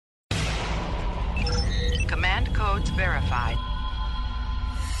Downloads verified.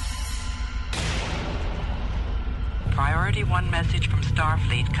 Priority 1 message from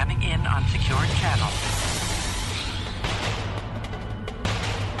Starfleet coming in on secured channel.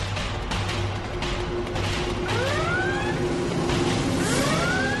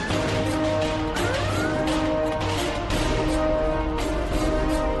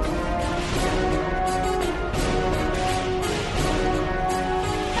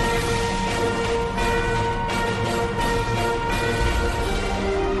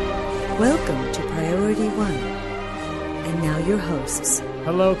 Welcome to Priority 1. And now your hosts.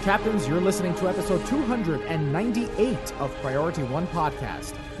 Hello, Captains. You're listening to episode 298 of Priority 1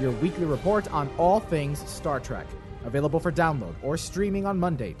 Podcast, your weekly report on all things Star Trek. Available for download or streaming on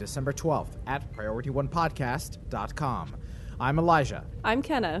Monday, December 12th at PriorityOnePodcast.com. I'm Elijah. I'm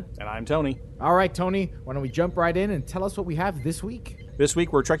Kenna. And I'm Tony. All right, Tony, why don't we jump right in and tell us what we have this week? This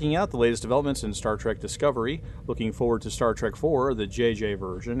week we're checking out the latest developments in Star Trek Discovery, looking forward to Star Trek IV, the JJ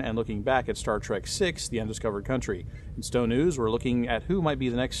version, and looking back at Star Trek VI, the Undiscovered Country. In Stone News, we're looking at who might be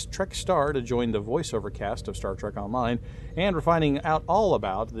the next Trek star to join the voiceover cast of Star Trek Online, and we're finding out all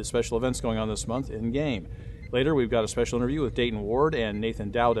about the special events going on this month in-game. Later, we've got a special interview with Dayton Ward and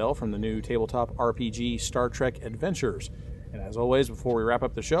Nathan Dowdell from the new tabletop RPG Star Trek Adventures. And as always, before we wrap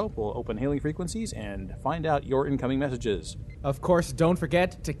up the show, we'll open hailing frequencies and find out your incoming messages. Of course, don't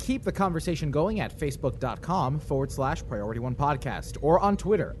forget to keep the conversation going at facebook.com/Priority1Podcast or on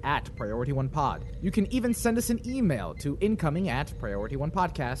Twitter at Priority1Pod. You can even send us an email to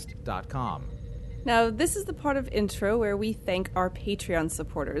incoming@PriorityOnePodcast.com. Now, this is the part of intro where we thank our Patreon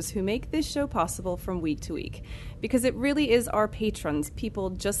supporters who make this show possible from week to week. Because it really is our patrons,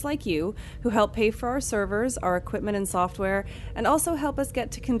 people just like you, who help pay for our servers, our equipment and software, and also help us get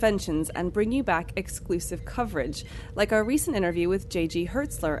to conventions and bring you back exclusive coverage, like our recent interview with J.G.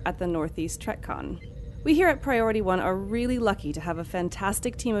 Hertzler at the Northeast TrekCon. We here at Priority One are really lucky to have a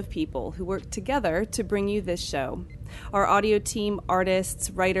fantastic team of people who work together to bring you this show. Our audio team,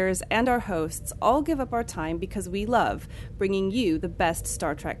 artists, writers, and our hosts all give up our time because we love bringing you the best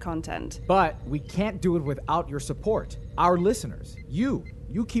Star Trek content. But we can't do it without your support. Our listeners, you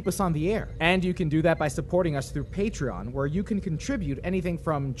keep us on the air. And you can do that by supporting us through Patreon, where you can contribute anything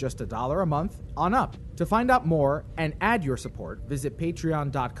from just $1 a month on up. To find out more and add your support, visit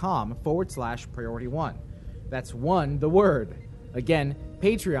patreon.com/Priority1. That's one, the word. Again,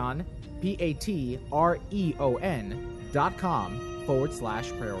 Patreon,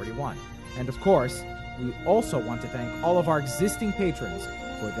 patreon.com/Priority1. And of course, we also want to thank all of our existing patrons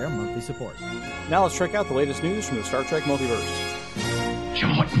for their monthly support. Now let's check out the latest news from the Star Trek multiverse.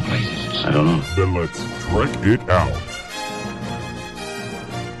 Jim, what in places? I don't know. Then let's Trek it out.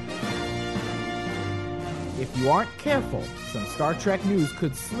 If you aren't careful, some Star Trek news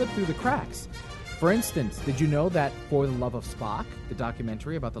could slip through the cracks. For instance, did you know that For the Love of Spock, the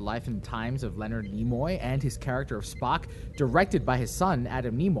documentary about the life and times of Leonard Nimoy and his character of Spock, directed by his son,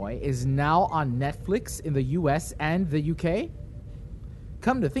 Adam Nimoy, is now on Netflix in the US and the UK?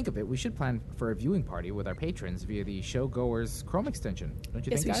 Come to think of it, we should plan for a viewing party with our patrons via the Showgoers Chrome extension. Don't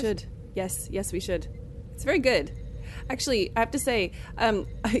you think, guys? Yes, we should. Yes, we should. It's very good. Actually, I have to say,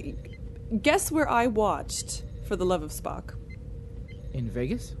 guess where I watched For the Love of Spock? In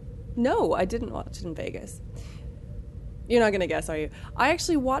Vegas? No, I didn't watch it in Vegas. You're not going to guess, are you? I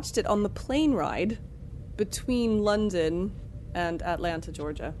actually watched it on the plane ride between London and Atlanta,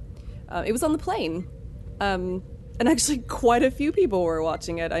 Georgia. It was on the plane. And actually quite a few people were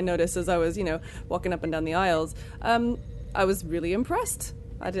watching it. I noticed as I was, walking up and down the aisles. I was really impressed.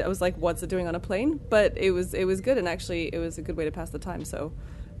 I was like, what's it doing on a plane? But it was good, and actually it was a good way to pass the time. So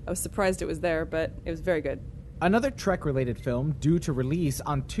I was surprised it was there, but it was very good. Another Trek-related film due to release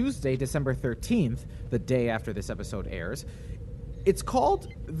on Tuesday, December 13th, the day after this episode airs. It's called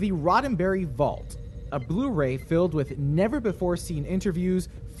The Roddenberry Vault, a Blu-ray filled with never-before-seen interviews,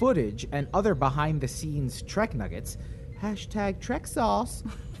 footage, and other behind-the-scenes Trek nuggets, #Trek Sauce,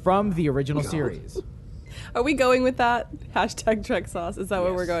 from the original series. Are we going with that? #Trek Sauce? Is that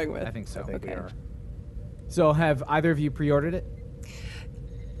what we're going with? I think so. I think we are. So have either of you pre-ordered it?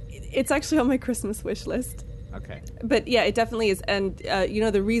 It's actually on my Christmas wish list. Okay. But yeah, it definitely is. And,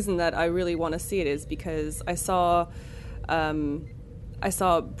 the reason that I really want to see it is because I saw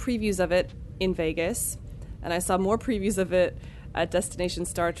previews of it in Vegas, and I saw more previews of it at Destination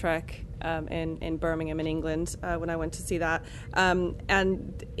Star Trek in Birmingham in England when I went to see that.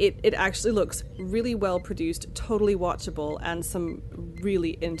 And it actually looks really well produced, totally watchable, and some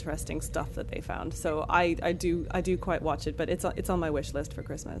really interesting stuff that they found. So I do quite watch it, but it's on my wish list for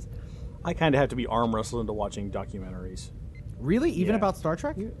Christmas. I kind of have to be arm wrestled into watching documentaries. Really? Even Yeah. about Star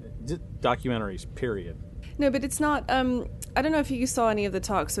Trek? Documentaries, period. No, but it's not. I don't know if you saw any of the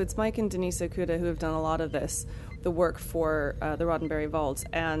talks. So it's Mike and Denise Okuda who have done a lot of this, the work for the Roddenberry Vault,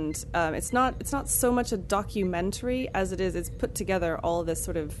 and it's not so much a documentary as it is. It's put together all of this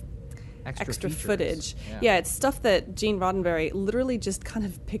sort of extra footage. Yeah, it's stuff that Gene Roddenberry literally just kind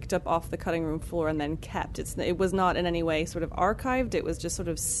of picked up off the cutting room floor and then kept. It was not in any way sort of archived. It was just sort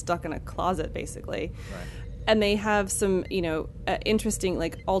of stuck in a closet, basically. Right. And they have some, interesting,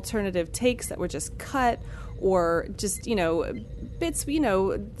 like, alternative takes that were just cut, or just, bits,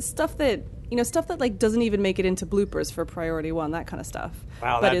 stuff that like doesn't even make it into bloopers for Priority One, that kind of stuff.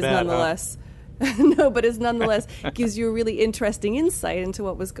 Wow, but that is bad, nonetheless, no, but is nonetheless gives you a really interesting insight into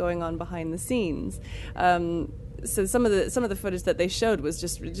what was going on behind the scenes. So some of the footage that they showed was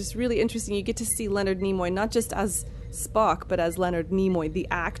just really interesting. You get to see Leonard Nimoy not just as Spock, but as Leonard Nimoy, the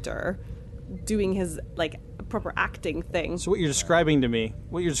actor, doing his like proper acting thing. So what you're describing to me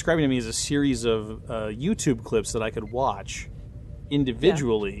is a series of YouTube clips that I could watch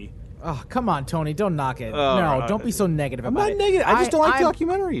individually. Yeah. Oh, come on, Tony! Don't knock it. No, don't be so negative about it. I'm not negative. I just don't like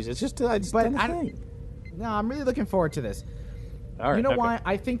documentaries. It's just I just don't think. No, I'm really looking forward to this. All right, you know why?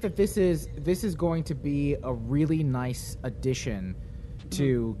 I think that this is going to be a really nice addition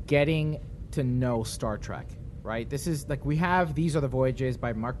to getting to know Star Trek. Right? This is like These Are the Voyages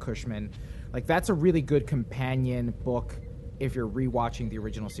by Mark Cushman. Like, that's a really good companion book if you're rewatching the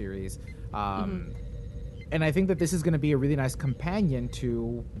original series. And I think that this is going to be a really nice companion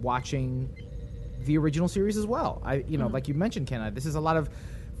to watching the original series as well. Like you mentioned, Kenna, this is a lot of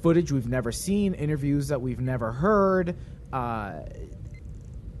footage we've never seen, interviews that we've never heard. I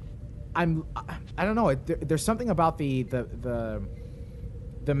don't know. There's something about the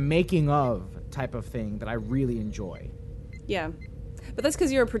making of type of thing that I really enjoy. Yeah. But that's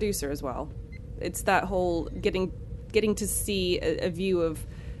because you're a producer as well. It's that whole getting to see a view of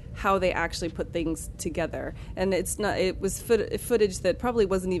how they actually put things together. And it was footage that probably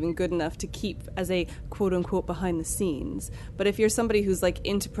wasn't even good enough to keep as a quote-unquote behind the scenes. But if you're somebody who's like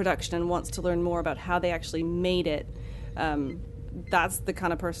into production and wants to learn more about how they actually made it, that's the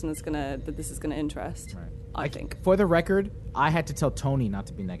kind of person that this is gonna interest. Right. I think. For the record, I had to tell Tony not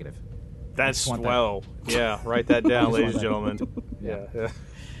to be negative. That's yeah. Write that down, ladies and gentlemen. Yeah.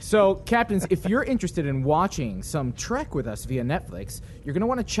 So, Captains, if you're interested in watching some Trek with us via Netflix, you're going to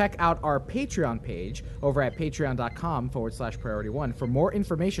want to check out our Patreon page over at patreon.com/PriorityOne for more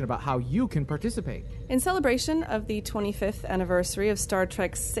information about how you can participate. In celebration of the 25th anniversary of Star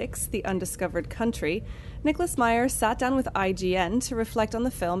Trek VI, The Undiscovered Country, Nicholas Meyer sat down with IGN to reflect on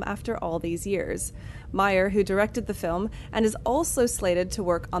the film after all these years. Meyer, who directed the film and is also slated to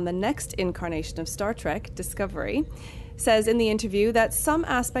work on the next incarnation of Star Trek, Discovery, says in the interview that some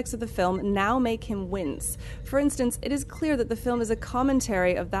aspects of the film now make him wince. For instance, it is clear that the film is a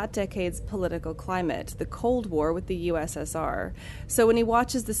commentary of that decade's political climate, the Cold War with the USSR. So when he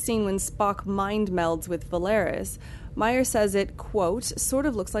watches the scene when Spock mind melds with Valeris, Meyer says it, quote, sort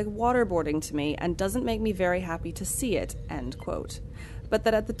of looks like waterboarding to me and doesn't make me very happy to see it, end quote. But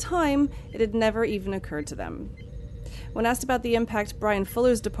that at the time, it had never even occurred to them. When asked about the impact Brian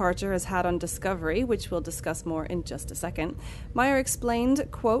Fuller's departure has had on Discovery, which we'll discuss more in just a second, Meyer explained,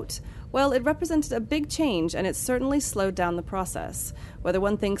 quote, well, it represented a big change and it certainly slowed down the process. Whether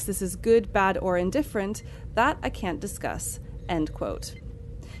one thinks this is good, bad, or indifferent, that I can't discuss, end quote.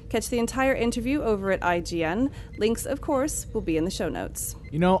 Catch the entire interview over at IGN. Links, of course, will be in the show notes.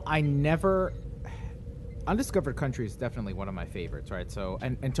 Undiscovered Country is definitely one of my favorites, right? So,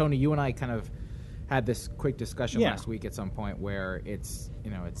 and Tony, you and I kind of had this quick discussion last week at some point where it's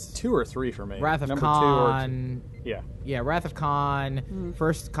 2 or 3 for me. Wrath of Number Khan. 2 or Wrath of Khan,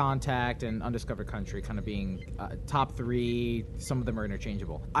 First Contact, and Undiscovered Country kind of being top 3. Some of them are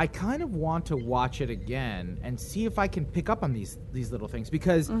interchangeable. I kind of want to watch it again and see if I can pick up on these little things,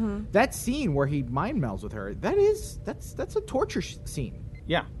 because that scene where he mind melds with her, that's a torture scene.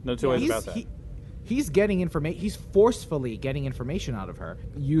 Yeah, no two ways about that. He's getting information. He's forcefully getting information out of her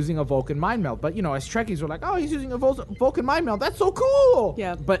using a Vulcan mind meld. But as Trekkies, we're like, "Oh, he's using a Vulcan mind meld. That's so cool!"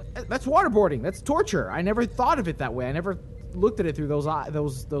 Yeah. But that's waterboarding. That's torture. I never thought of it that way. I never looked at it through those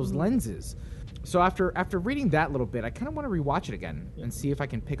lenses. So after reading that little bit, I kind of want to rewatch it again and see if I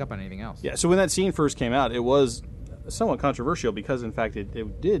can pick up on anything else. Yeah. So when that scene first came out, it was somewhat controversial because, in fact,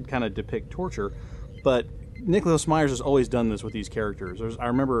 it did kind of depict torture. But Nicholas Myers has always done this with these characters. I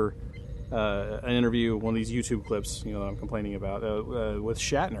remember. An interview, one of these YouTube clips, that I'm complaining about, with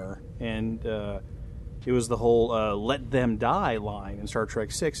Shatner, and it was the whole "let them die" line in Star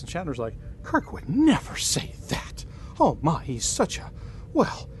Trek VI, and Shatner's like, "Kirk would never say that. Oh my, he's such a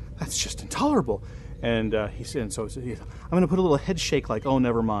that's just intolerable." And he said, "I'm going to put a little head shake, like, oh,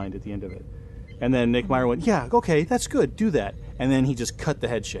 never mind," at the end of it. And then Nick Meyer went, yeah, okay, that's good, do that. And then he just cut the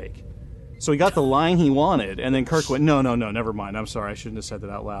head shake. So he got the line he wanted, and then Kirk went, no, never mind. I'm sorry, I shouldn't have said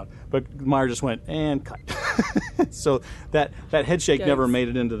that out loud. But Meyer just went, and cut. So that head shake never made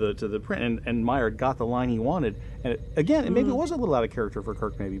it into the print, and Meyer got the line he wanted. And maybe it was a little out of character for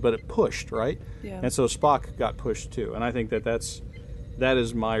Kirk, maybe, but it pushed, right? Yeah. And so Spock got pushed too. And I think that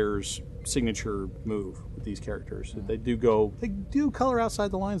is Meyer's signature move with these characters. They do color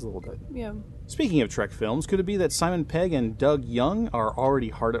outside the lines a little bit. Yeah. Speaking of Trek films, could it be that Simon Pegg and Doug Young are already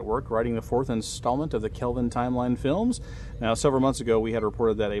hard at work writing the fourth installment of the Kelvin Timeline films? Now, several months ago, we had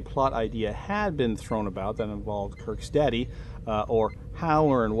reported that a plot idea had been thrown about that involved Kirk's daddy, or how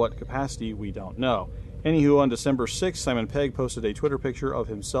or in what capacity, we don't know. Anywho, on December 6th, Simon Pegg posted a Twitter picture of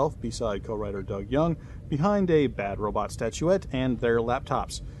himself beside co-writer Doug Young behind a Bad Robot statuette and their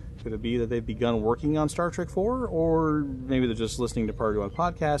laptops. Could it be that they've begun working on Star Trek 4? Or maybe they're just listening to Priority One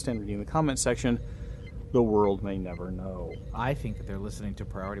podcast and reading the comment section? The world may never know. I think that they're listening to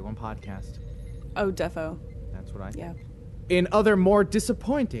Priority One podcast. Oh, defo. That's what I think. Yeah. In other more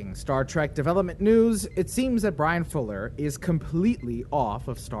disappointing Star Trek development news, it seems that Bryan Fuller is completely off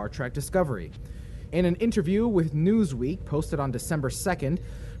of Star Trek Discovery. In an interview with Newsweek posted on December 2nd,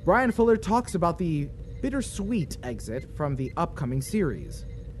 Bryan Fuller talks about the bittersweet exit from the upcoming series.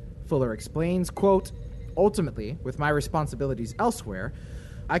 Fuller explains, quote, ultimately, with my responsibilities elsewhere,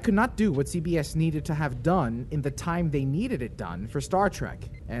 I could not do what CBS needed to have done in the time they needed it done for Star Trek,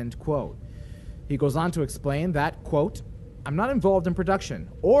 end quote. He goes on to explain that, quote, I'm not involved in production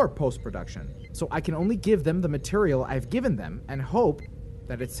or post-production, so I can only give them the material I've given them and hope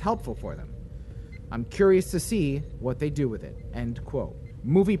that it's helpful for them. I'm curious to see what they do with it, end quote.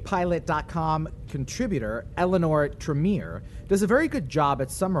 MoviePilot.com contributor Eleanor Tremere does a very good job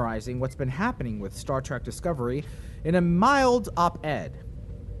at summarizing what's been happening with Star Trek Discovery in a mild op-ed.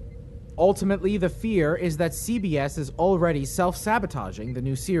 Ultimately, the fear is that CBS is already self-sabotaging the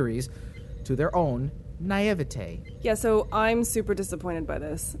new series to their own naivete. Yeah, so I'm super disappointed by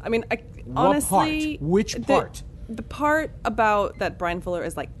this. I mean, honestly... Which part? The part about that Bryan Fuller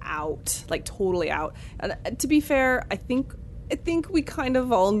is, out, totally out. And to be fair, I think we kind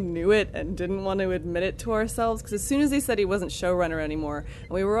of all knew it and didn't want to admit it to ourselves, because as soon as they said he wasn't showrunner anymore, and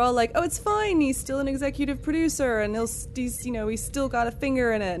we were all like, oh, it's fine, he's still an executive producer, and he's still got a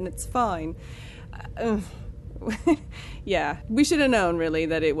finger in it, and it's fine. Yeah, we should have known, really,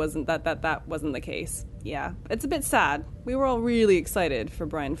 that it wasn't that wasn't the case. Yeah, it's a bit sad. We were all really excited for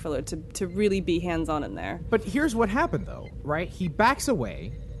Bryan Fuller to really be hands-on in there. But here's what happened, though, right? He backs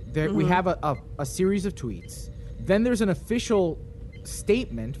away. We have a series of tweets. Then there's an official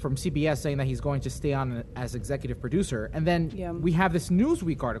statement from CBS saying that he's going to stay on as executive producer. And then we have this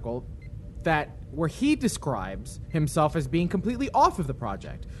Newsweek article where he describes himself as being completely off of the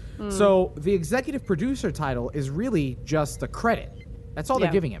project. So the executive producer title is really just a credit. That's all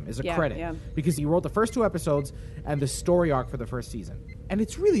they're giving him, is a credit. Yeah. Because he wrote the first 2 episodes and the story arc for the first season. And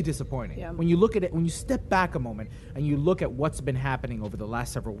it's really disappointing. Yeah. When you look at it, when you step back a moment and you look at what's been happening over the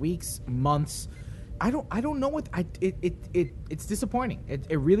last several weeks, months, I don't know what it's disappointing.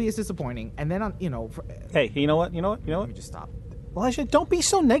 It really is disappointing. And then hey, you know what? Let me just stop. Well, don't be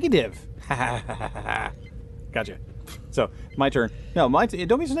so negative. Gotcha. So my turn. No,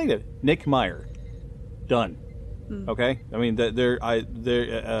 don't be so negative. Nick Meyer, done. Okay. I mean,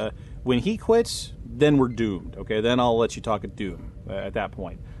 when he quits, then we're doomed. Okay. Then I'll let you talk at doom at that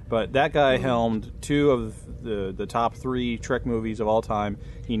point. But that guy helmed 2 of the top 3 Trek movies of all time.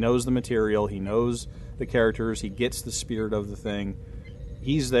 He knows the material. He knows the characters. He gets the spirit of the thing.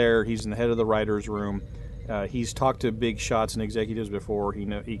 He's there. He's in the head of the writer's room. He's talked to big shots and executives before.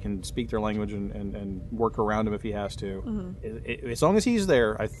 He can speak their language and work around them if he has to. As long as he's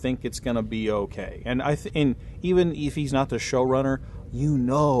there, I think it's going to be okay. And and even if he's not the showrunner,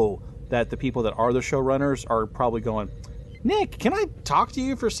 that the people that are the showrunners are probably going, Nick, can I talk to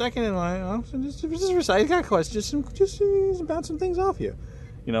you for a second? And I got questions, just bounce some things off you,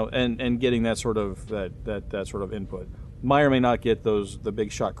 and getting that sort of that sort of input. Meyer may not get the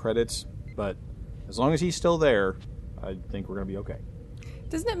big shot credits, but as long as he's still there, I think we're going to be okay.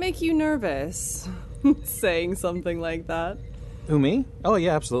 Doesn't it make you nervous saying something like that? Who, me? Oh,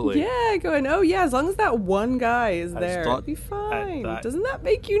 yeah, absolutely. Yeah, going, oh, yeah, as long as that one guy is there, it'll be fine. Doesn't that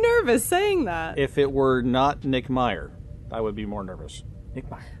make you nervous saying that? If it were not Nick Meyer, I would be more nervous. Nick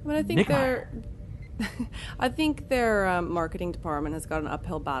Meyer. I mean, I think their marketing department has got an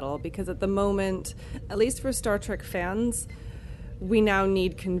uphill battle because at the moment, at least for Star Trek fans, we now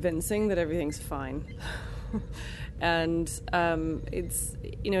need convincing that everything's fine. And it's,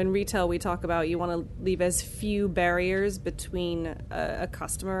 in retail we talk about you want to leave as few barriers between a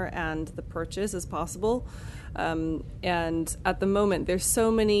customer and the purchase as possible. And at the moment, there's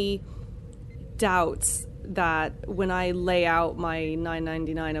so many doubts that when I lay out my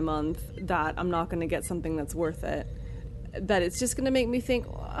 $9.99 a month that I'm not going to get something that's worth it, that it's just going to make me think,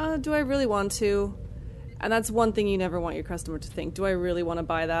 do I really want to? And that's one thing you never want your customer to think. Do I really want to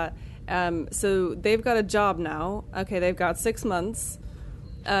buy that? So they've got a job now. Okay, they've got 6 months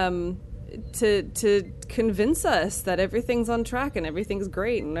to convince us that everything's on track and everything's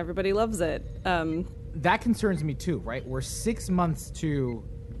great and everybody loves it. That concerns me too, right? We're 6 months to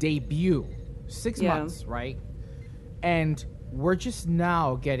debut. 6 months, right? And we're just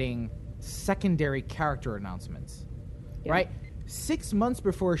now getting secondary character announcements, right? 6 months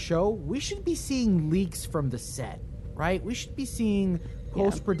before a show, we should be seeing leaks from the set, right? We should be seeing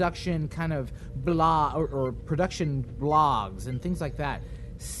post-production kind of or production blogs and things like that.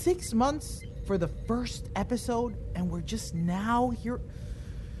 6 months for the first episode, and we're just now here.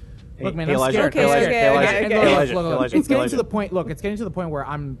 Look, man, I'm scared. Okay. It's getting to the point. Look, it's getting to the point where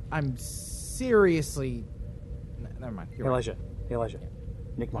I'm seriously. Never mind. Hey, Elijah.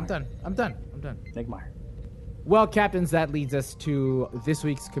 Nick Meyer. I'm done. Nick Meyer. Well, captains, that leads us to this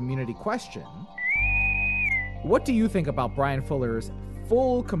week's community question. What do you think about Bryan Fuller's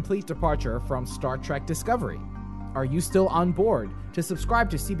full, complete departure from Star Trek Discovery? Are you still on board to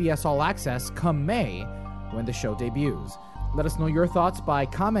subscribe to CBS All Access come May when the show debuts? Let us know your thoughts by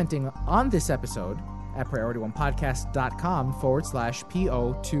commenting on this episode at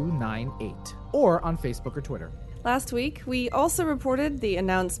PriorityOnePodcast.com/PO298 or on Facebook or Twitter. Last week, we also reported the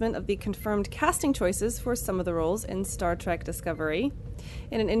announcement of the confirmed casting choices for some of the roles in Star Trek Discovery.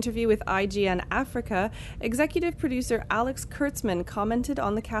 In an interview with IGN Africa, executive producer Alex Kurtzman commented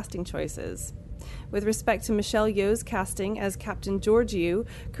on the casting choices. With respect to Michelle Yeoh's casting as Captain Georgiou,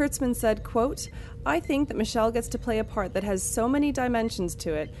 Kurtzman said, quote, "I think that Michelle gets to play a part that has so many dimensions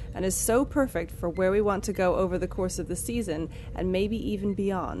to it and is so perfect for where we want to go over the course of the season and maybe even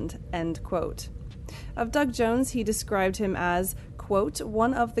beyond," end quote. Of Doug Jones, he described him as, quote,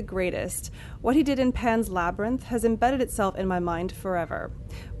 "one of the greatest. What he did in Pan's Labyrinth has embedded itself in my mind forever.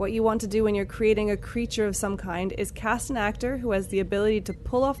 What you want to do when you're creating a creature of some kind is cast an actor who has the ability to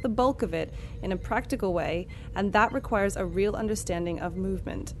pull off the bulk of it in a practical way, and that requires a real understanding of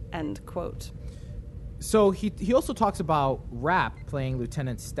movement," end quote. So he also talks about Rapp playing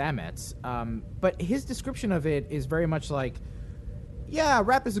Lieutenant Stamets, but his description of it is very much like, yeah,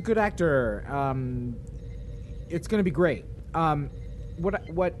 Rapp is a good actor. It's going to be great.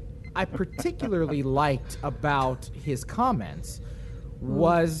 What I particularly liked about his comments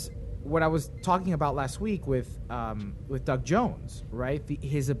was what I was talking about last week with Doug Jones, right?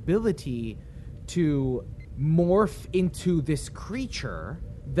 His ability to morph into this creature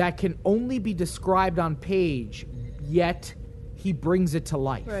that can only be described on page, yet he brings it to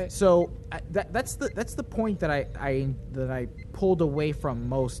life. Right. So that's the point that I pulled away from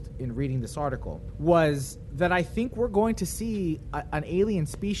most in reading this article, was that I think we're going to see an alien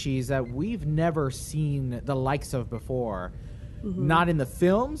species that we've never seen the likes of before. Mm-hmm. Not in the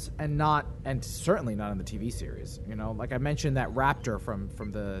films and certainly not in the TV series. You know, like I mentioned that raptor from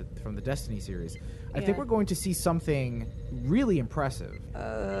the Destiny series. I think we're going to see something really impressive.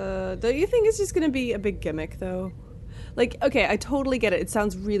 Don't you think it's just going to be a big gimmick, though? Like, okay, I totally get it. It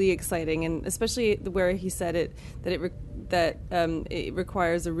sounds really exciting, and especially where he said it that it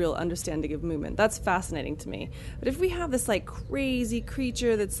requires a real understanding of movement. That's fascinating to me. But if we have this like crazy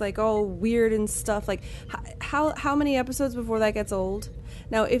creature that's like all weird and stuff, like how many episodes before that gets old?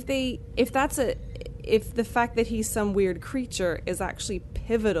 Now, if the fact that he's some weird creature is actually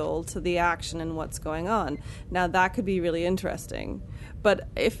pivotal to the action and what's going on, now that could be really interesting. But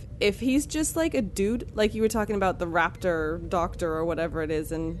if he's just like a dude, like you were talking about the Raptor Doctor or whatever it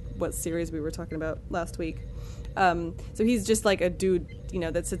is in what series we were talking about last week. So he's just like a dude,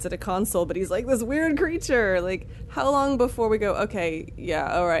 that sits at a console, but he's like this weird creature. Like, how long before we go, okay,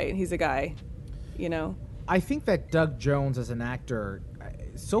 yeah, all right, he's a guy, I think that Doug Jones as an actor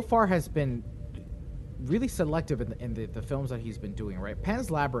so far has been really selective in the films that he's been doing, right? Pan's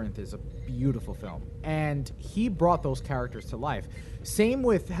Labyrinth is a beautiful film, and he brought those characters to life. Same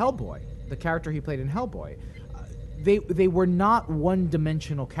with Hellboy, the character he played in Hellboy. They were not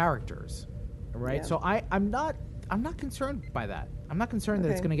one-dimensional characters, right? Yeah. So I'm not concerned by that. I'm not concerned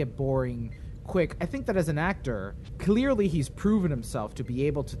that it's going to get boring quick. I think that as an actor, clearly he's proven himself to be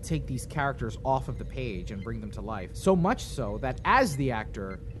able to take these characters off of the page and bring them to life. So much so that as the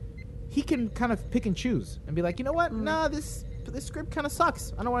actor, he can kind of pick and choose and be like, you know what? Nah, this script kind of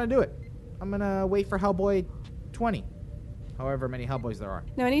sucks. I don't want to do it. I'm gonna wait for Hellboy 20. However many Hellboys there are.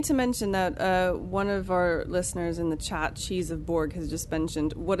 Now, I need to mention that one of our listeners in the chat, Cheese of Borg, has just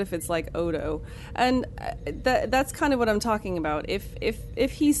mentioned, what if it's like Odo? And that's kind of what I'm talking about.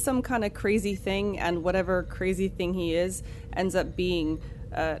 If he's some kind of crazy thing, and whatever crazy thing he is ends up being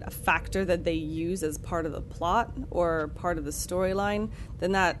a factor that they use as part of the plot or part of the storyline,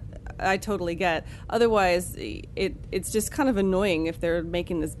 then that I totally get. Otherwise, it's just kind of annoying if they're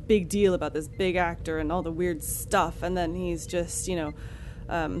making this big deal about this big actor and all the weird stuff, and then he's just, the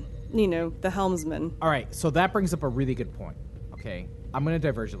helmsman. All right, so that brings up a really good point. Okay, I'm going to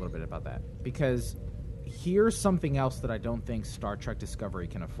diverge a little bit about that, because here's something else that I don't think Star Trek Discovery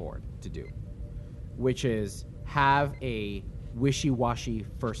can afford to do, which is have a wishy-washy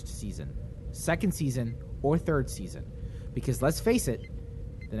first season, second season, or third season. Because let's face it,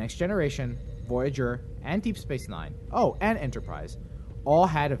 The Next Generation, Voyager, and Deep Space Nine, and Enterprise, all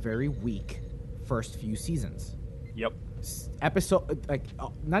had a very weak first few seasons. Yep.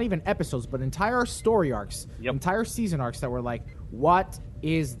 Not even episodes, but entire story arcs, entire season arcs that were like, what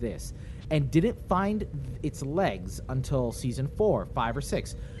is this? And didn't find its legs until season 4, 5, or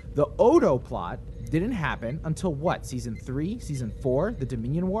 6. The Odo plot didn't happen until what? Season 3, season 4, the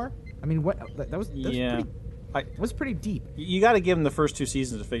Dominion War? I mean, what? That was pretty deep. You got to give them the first 2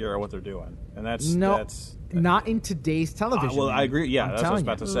 seasons to figure out what they're doing, and that's not in today's television. Well, I agree. Yeah, that's what I was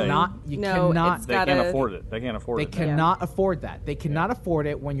about to say. They can't afford it. They can't afford it. They cannot afford that. They cannot afford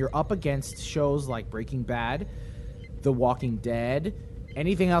it when you're up against shows like Breaking Bad, The Walking Dead,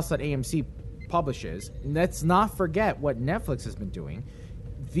 anything else that AMC publishes. Let's not forget what Netflix has been doing.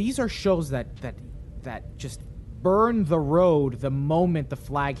 These are shows that just burn the road the moment the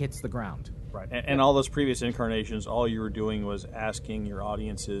flag hits the ground. Right. And all those previous incarnations, all you were doing was asking your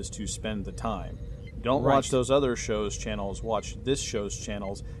audiences to spend the time. Don't watch those other shows' channels. Watch this show's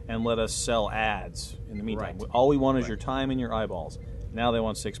channels and let us sell ads in the meantime. Right. All we want is your time and your eyeballs. Now they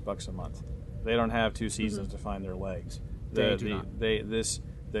want $6 a month. They don't have 2 seasons to find their legs.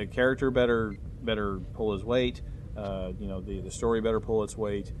 The character better pull his weight. The story better pull its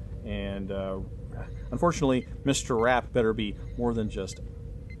weight. And unfortunately, Mr. Rapp better be more than just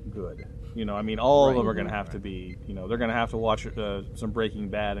good. All of them are going to have to be, they're going to have to watch some Breaking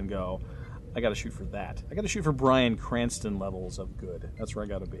Bad and go, I got to shoot for that. I got to shoot for Bryan Cranston levels of good. That's where I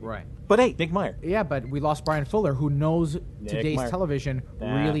got to be. Right. But hey, Nick Meyer. Yeah, but we lost Brian Fuller, who knows today's television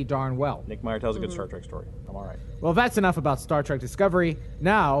really darn well. Nick Meyer tells a good Star Trek story. I'm all right. Well, that's enough about Star Trek Discovery.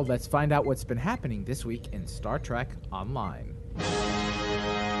 Now, let's find out what's been happening this week in Star Trek Online.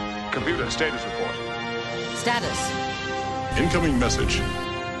 Computer status report. Status. Incoming message.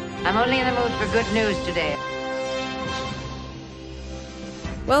 I'm only in the mood for good news today.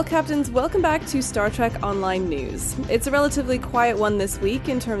 Well, Captains, welcome back to Star Trek Online News. It's a relatively quiet one this week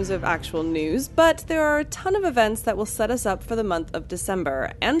in terms of actual news, but there are a ton of events that will set us up for the month of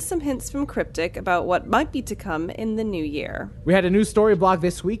December, and some hints from Cryptic about what might be to come in the new year. We had a new story blog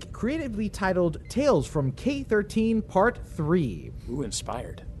this week, creatively titled Tales from K-13 Part 3. Ooh,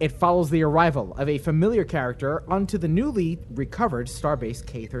 inspired. It follows the arrival of a familiar character onto the newly recovered starbase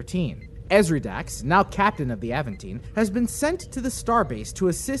K-13. Ezri Dax, now captain of the Aventine, has been sent to the starbase to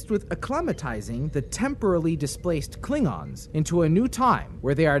assist with acclimatizing the temporarily displaced Klingons into a new time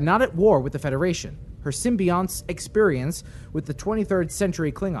where they are not at war with the Federation. Her symbiont's experience with the 23rd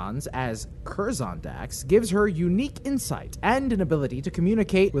century Klingons as Curzon Dax gives her unique insight and an ability to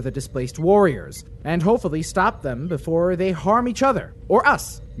communicate with the displaced warriors, and hopefully stop them before they harm each other, or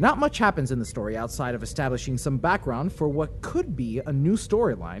us. Not much happens in the story outside of establishing some background for what could be a new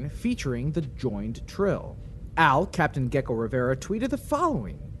storyline featuring the joined Trill. Al, Captain Gecko Rivera, tweeted the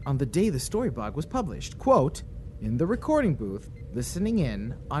following on the day the storyblog was published, quote, "In the recording booth, listening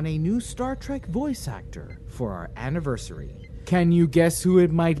in on a new Star Trek voice actor for our anniversary. Can you guess who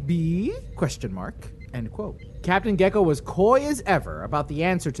it might be? Question mark." End quote. Captain Gecko was coy as ever about the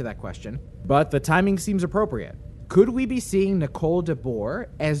answer to that question, but the timing seems appropriate. Could we be seeing Nicole DeBoer,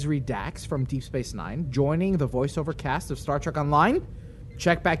 Ezri Dax from Deep Space Nine, joining the voiceover cast of Star Trek Online?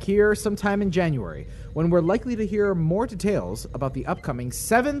 Check back here sometime in January, when we're likely to hear more details about the upcoming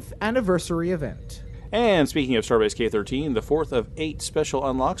 7th anniversary event. And speaking of Starbase K-13, the 4th of 8 special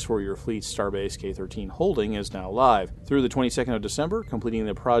unlocks for your fleet's Starbase K-13 holding is now live. Through the 22nd of December, completing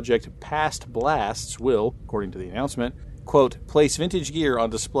the project Past Blasts will, according to the announcement, quote, place vintage gear on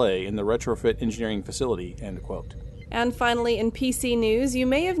display in the retrofit engineering facility, end quote. And finally, in PC news, you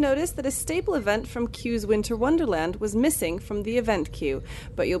may have noticed that a staple event from Q's Winter Wonderland was missing from the event queue,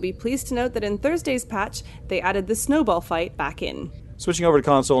 but you'll be pleased to note that in Thursday's patch, they added the snowball fight back in. Switching over to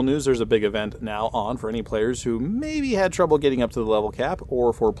console news, there's a big event now on for any players who maybe had trouble getting up to the level cap,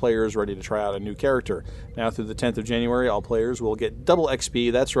 or for players ready to try out a new character. Now through the 10th of January, all players will get double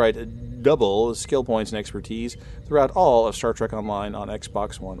XP, that's right, double skill points and expertise throughout all of Star Trek Online on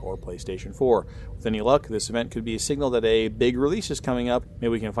Xbox One or PlayStation 4. With any luck, this event could be a signal that a big release is coming up. Maybe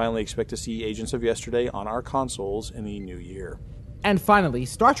we can finally expect to see Agents of Yesterday on our consoles in the new year. And finally,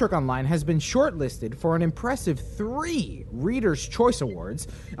 Star Trek Online has been shortlisted for an impressive 3 Reader's Choice Awards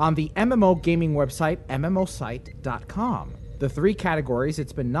on the MMO gaming website mmosite.com. The 3 categories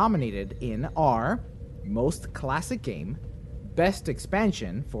it's been nominated in are Most Classic Game, Best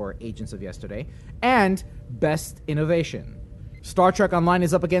Expansion for Agents of Yesterday, and Best Innovation. Star Trek Online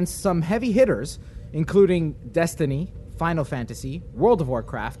is up against some heavy hitters, including Destiny, Final Fantasy, World of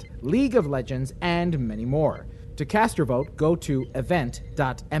Warcraft, League of Legends, and many more. To cast your vote, go to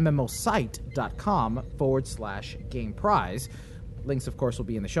event.mmosite.com/game prize. Links, of course, will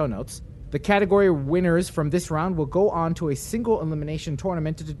be in the show notes. The category winners from this round will go on to a single elimination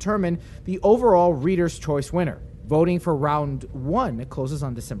tournament to determine the overall Reader's Choice winner. Voting for Round 1 closes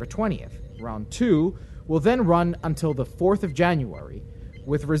on December 20th. Round 2 will then run until the 4th of January,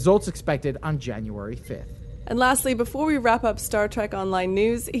 with results expected on January 5th. And lastly, before we wrap up Star Trek Online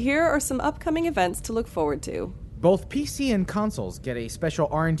news, here are some upcoming events to look forward to. Both PC and consoles get a special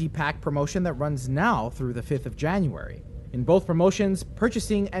R&D pack promotion that runs now through the 5th of January. In both promotions,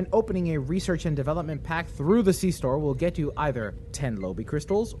 purchasing and opening a research and development pack through the C-Store will get you either 10 Lobie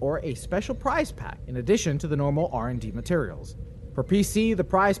crystals or a special prize pack, in addition to the normal R&D materials. For PC, the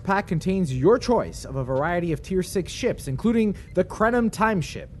prize pack contains your choice of a variety of Tier 6 ships, including the Krenim Time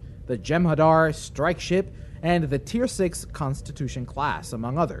Ship, the Jem'Hadar Strike Ship, and the Tier 6 Constitution class,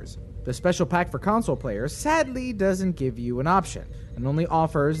 among others. The special pack for console players sadly doesn't give you an option, and only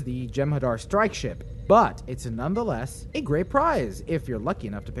offers the Jem'Hadar Strike Ship, but it's nonetheless a great prize if you're lucky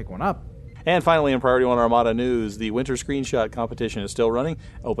enough to pick one up. And finally, in Priority 1 Armada news, the Winter Screenshot competition is still running,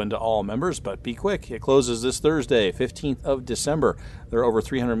 open to all members, but be quick. It closes this Thursday, 15th of December. There are over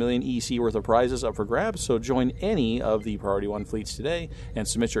 300 million EC worth of prizes up for grabs, so join any of the Priority 1 fleets today and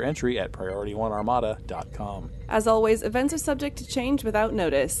submit your entry at PriorityOneArmada.com. As always, events are subject to change without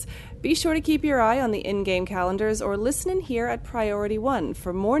notice. Be sure to keep your eye on the in-game calendars or listen in here at Priority 1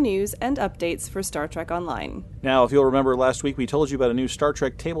 for more news and updates for Star Trek Online. Now, if you'll remember last week, we told you about a new Star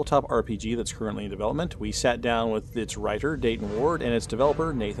Trek tabletop RPG that's currently in development. We sat down with its writer, Dayton Ward, and its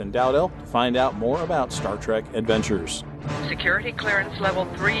developer, Nathan Dowdell, to find out more about Star Trek Adventures. Security clearance level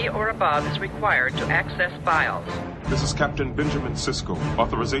 3 or above is required to access files. This is Captain Benjamin Sisko.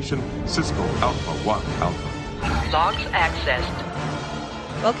 Authorization Sisko Alpha 1 Alpha. Logs accessed.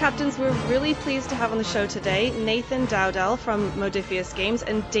 Well, Captains, we're really pleased to have on the show today Nathan Dowdell from Modiphius Games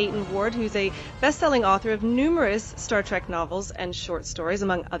and Dayton Ward, who's a best-selling author of numerous Star Trek novels and short stories,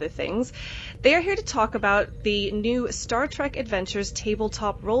 among other things. They are here to talk about the new Star Trek Adventures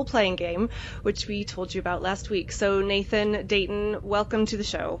tabletop role-playing game, which we told you about last week. So, Nathan, Dayton, welcome to the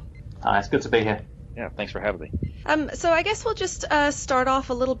show. Hi, it's good to be here. Yeah, thanks for having me. So I guess we'll just start off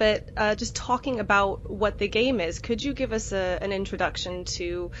a little bit just talking about what the game is. Could you give us an introduction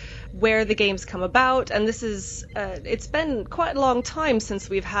to where the game's come about? And this is, it's been quite a long time since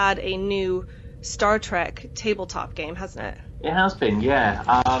we've had a new Star Trek tabletop game, hasn't it? It has been, yeah.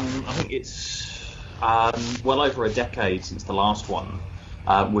 I think it's well over a decade since the last one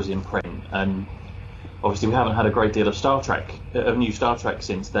was in print. And obviously we haven't had a great deal of new Star Trek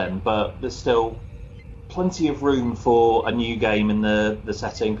since then, but there's still plenty of room for a new game in the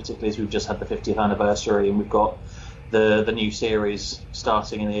setting, particularly as we've just had the 50th anniversary and we've got the new series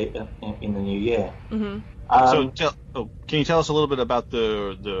starting in the new year. Mm-hmm. Can you tell us a little bit about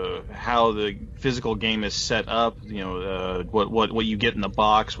the how the physical game is set up? You know, what you get in the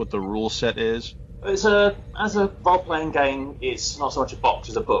box, what the rule set is. As a role-playing game, it's not so much a box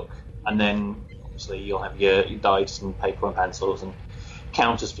as a book, and then obviously you'll have your dice and paper and pencils and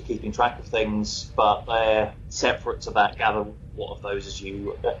counters for keeping track of things, but they're separate to that. Gather what of those as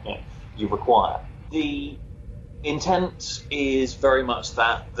you require. The intent is very much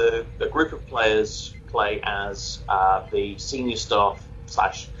that the group of players play as the senior staff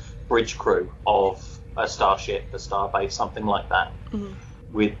 / bridge crew of a starship, a starbase, something like that, mm-hmm.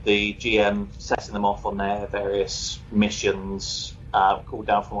 with the GM setting them off on their various missions, called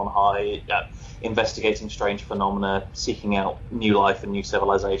down from on high, investigating strange phenomena, seeking out new life and new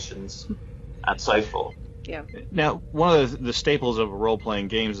civilizations, and so forth. Yeah. Now, one of the staples of role-playing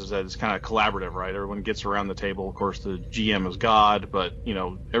games is that it's kind of collaborative, right? Everyone gets around the table. Of course, the GM is God, but,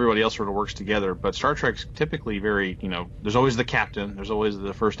 everybody else sort of works together. But Star Trek's typically very, there's always the captain, there's always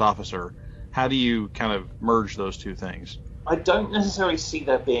the first officer. How do you kind of merge those two things? I don't necessarily see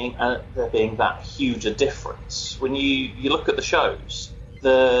there being that huge a difference. When you look at the shows,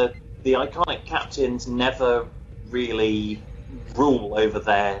 the iconic captains never really rule over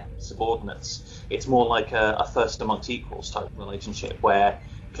their subordinates. It's more like a first amongst equals type relationship where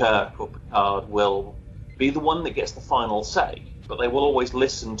Kirk or Picard will be the one that gets the final say, but they will always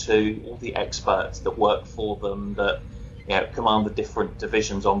listen to all the experts that work for them, that command the different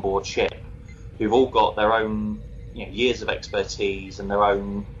divisions on board ship, who've all got their own years of expertise and their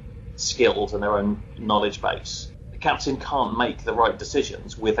own skills and their own knowledge base. The captain can't make the right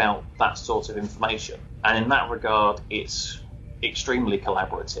decisions without that sort of information, and in that regard, it's extremely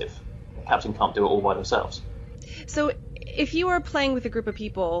collaborative. The captain can't do it all by themselves. So, if you are playing with a group of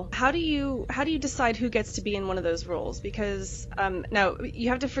people, how do you decide who gets to be in one of those roles? Because now you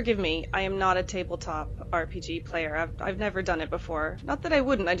have to forgive me, I am not a tabletop RPG player. I've never done it before. Not that I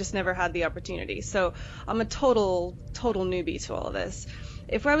wouldn't, I just never had the opportunity. So I'm a total newbie to all of this.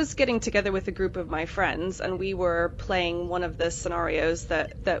 If I was getting together with a group of my friends and we were playing one of the scenarios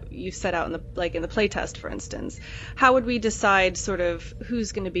that you set out in the playtest, for instance, how would we decide sort of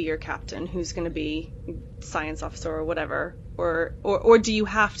who's going to be your captain, who's going to be science officer or whatever, or do you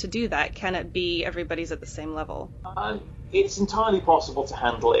have to do that? Can it be everybody's at the same level? It's entirely possible to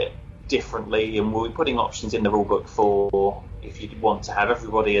handle it differently, and we'll be putting options in the rulebook for if you want to have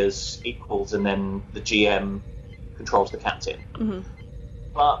everybody as equals and then the GM controls the captain. Mm-hmm.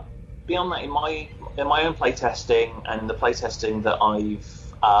 But beyond that, in my own playtesting and the playtesting that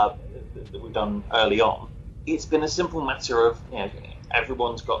that we've done early on, it's been a simple matter of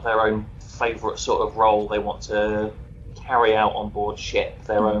everyone's got their own favourite sort of role they want to carry out on board ship,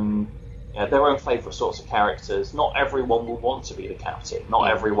 their own favourite sorts of characters. Not everyone will want to be the captain.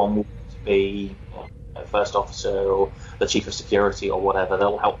 Not everyone will want to be a first officer or the chief of security or whatever.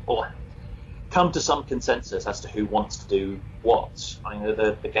 They'll come to some consensus as to who wants to do what. I know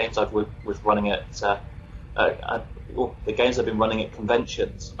the games I've was running at the games I've been running at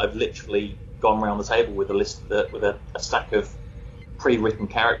conventions, I've literally gone around the table with a list with a stack of pre-written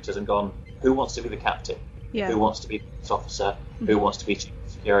characters and gone, who wants to be the captain? Yeah. Who wants to be the first officer? Mm-hmm. Who wants to be chief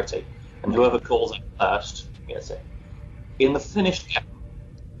of security? And whoever calls it first gets it. In the finished game,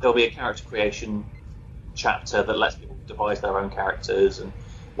 there'll be a character creation chapter that lets people devise their own characters, and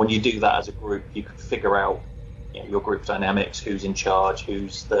when you do that as a group, you can figure out your group dynamics, who's in charge,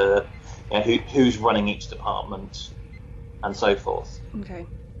 who's running each department, and so forth. Okay.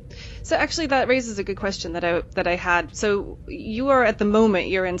 So actually, that raises a good question that I had. So you are at the moment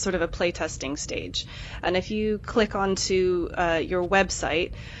you're in sort of a playtesting stage, and if you click onto your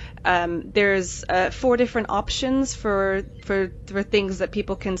website, there's 4 different options for things that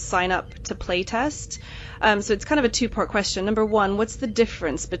people can sign up to playtest. So it's kind of a 2-part question. Number 1, what's the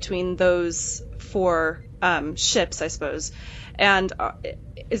difference between those 4 ships, I suppose? And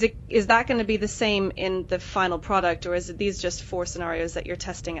is that going to be the same in the final product, or is it these just 4 scenarios that you're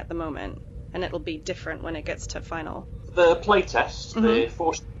testing at the moment, and it'll be different when it gets to final? The playtest, mm-hmm. The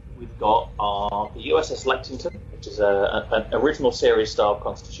 4 ships we've got are the USS Lexington, which is an original series style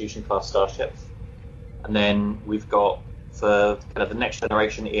Constitution class starship, and then we've got, for kind of the next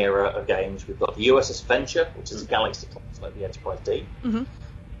generation era of games, we've got the USS Venture, which is a Galaxy class like the Enterprise D. Mm-hmm.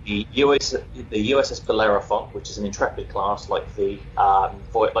 The USS Bellerophon, which is an Intrepid class like the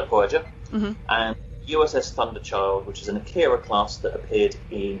Voyager, mm-hmm. and USS Thunderchild, which is an Akira class that appeared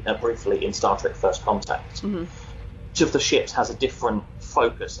briefly in Star Trek First Contact. Mm-hmm. Each of the ships has a different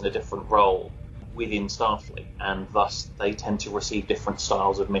focus and a different role within Starfleet, and thus they tend to receive different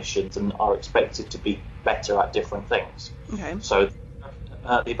styles of missions and are expected to be better at different things. Okay. So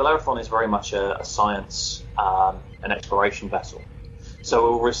the Bellerophon is very much a science and exploration vessel. So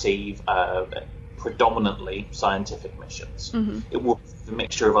it will receive predominantly scientific missions. Mm-hmm. It will have a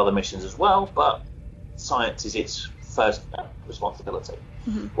mixture of other missions as well, but science is its first responsibility.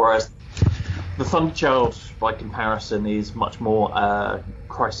 Mm-hmm. Whereas the Thunderchild, by comparison, is much more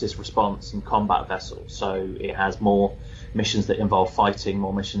crisis response and combat vessel. So it has more missions that involve fighting,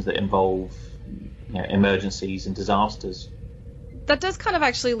 more missions that involve emergencies and disasters. That does kind of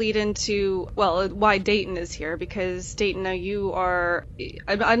actually lead into, why Dayton is here, because Dayton, now you are,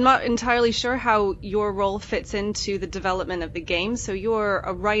 I'm not entirely sure how your role fits into the development of the game, so you're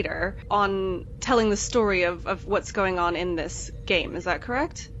a writer on telling the story of what's going on in this game, is that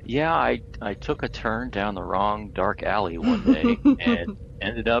correct? Yeah, I took a turn down the wrong dark alley one day and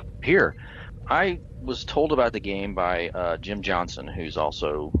ended up here. I was told about the game by Jim Johnson, who's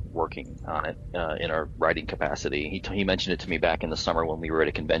also working on it in a writing capacity. He mentioned it to me back in the summer when we were at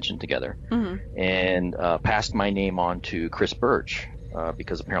a convention together, mm-hmm. and passed my name on to Chris Birch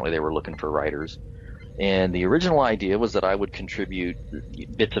because apparently they were looking for writers. And the original idea was that I would contribute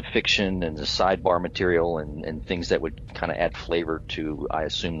bits of fiction and the sidebar material and things that would kind of add flavor to, I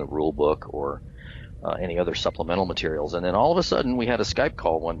assume, the rule book or any other supplemental materials. And then all of a sudden we had a Skype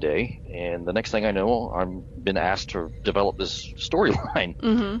call one day, and the next thing I know, I've been asked to develop this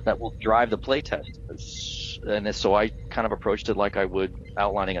storyline that will drive the playtest. And so I kind of approached it like I would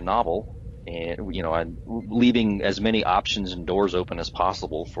outlining a novel, and I'm leaving as many options and doors open as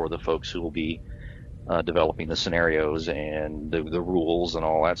possible for the folks who will be developing the scenarios and the rules and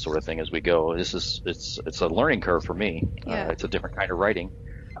all that sort of thing as we go. It's a learning curve for me. Yeah. It's a different kind of writing.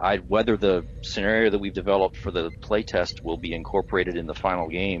 Whether the scenario that we've developed for the playtest will be incorporated in the final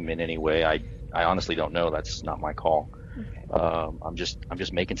game in any way, I honestly don't know. That's not my call. Okay. I'm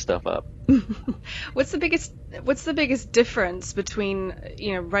just making stuff up. What's the biggest difference between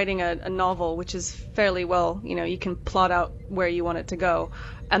writing a novel, which is fairly well, you can plot out where you want it to go,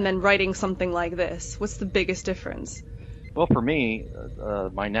 and then writing something like this? What's the biggest difference? Well, for me,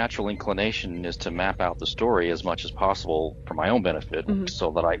 my natural inclination is to map out the story as much as possible for my own benefit,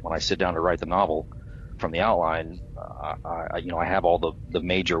 so that when I sit down to write the novel from the outline, I have all the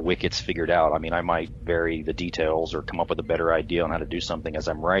major wickets figured out. I mean, I might vary the details or come up with a better idea on how to do something as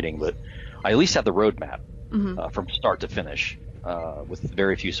I'm writing, but I at least have the roadmap from start to finish, with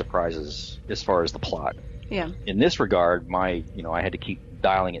very few surprises as far as the plot. Yeah. In this regard, I had to keep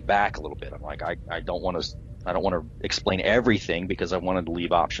dialing it back a little bit. I'm like, I don't want to explain everything because I wanted to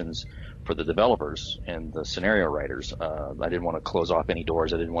leave options for the developers and the scenario writers. I didn't want to close off any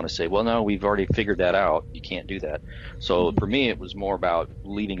doors. I didn't want to say, well, no, we've already figured that out. You can't do that. So for me, it was more about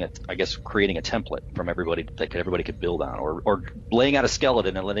creating a template from everybody that everybody could build on, or laying out a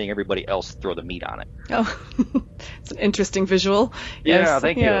skeleton and letting everybody else throw the meat on it. Oh, it's an interesting visual. Yeah, yes.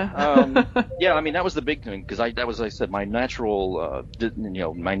 Thank you. Yeah. I mean, that was the big thing, because that was, I said, my natural,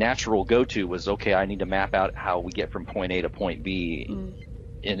 my natural go-to was, okay, I need to map out how we get from point A to point B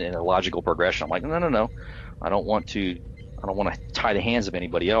in a logical progression. I'm like, no, I don't want to tie the hands of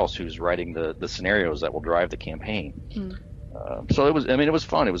anybody else who's writing the scenarios that will drive the campaign. So it was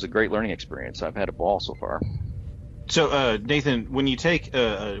fun. It was a great learning experience. I've had a ball so far. So, Nathan, when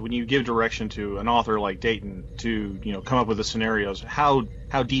you give direction to an author like Dayton to, come up with the scenarios, how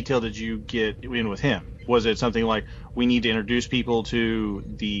detailed did you get in with him? Was it something like, we need to introduce people to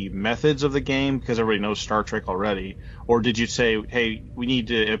the methods of the game because everybody knows Star Trek already? Or did you say, hey, we need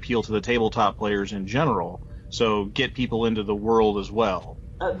to appeal to the tabletop players in general, so get people into the world as well?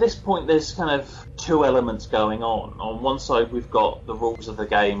 At this point, there's kind of two elements going on. On one side, we've got the rules of the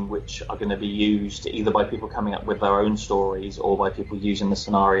game, which are going to be used either by people coming up with their own stories or by people using the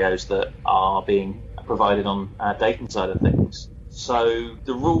scenarios that are being provided on Dayton's side of things. So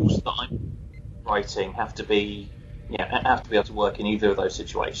the rules that I'm writing have to be able to work in either of those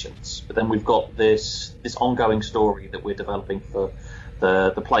situations. But then we've got this ongoing story that we're developing for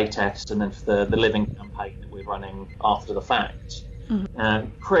the playtest, and then for the living campaign that we're running after the fact.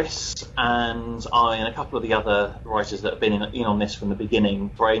 Chris and I and a couple of the other writers that have been in on this from the beginning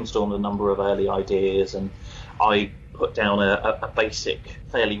brainstormed a number of early ideas, and I put down a basic,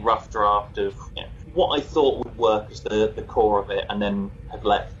 fairly rough draft of what I thought would work as the core of it, and then have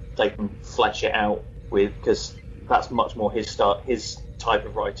let Dayton flesh it out because that's much more his type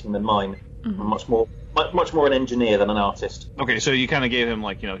of writing than mine. Much more an engineer than an artist. Okay, so you kind of gave him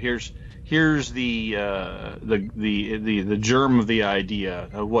here's the germ of the idea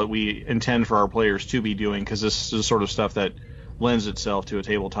of what we intend for our players to be doing, because this is the sort of stuff that lends itself to a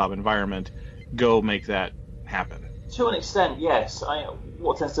tabletop environment. Go make that happen. To an extent, yes.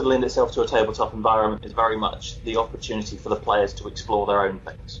 What tends to lend itself to a tabletop environment is very much the opportunity for the players to explore their own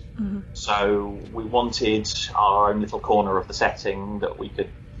things. So we wanted our own little corner of the setting that we could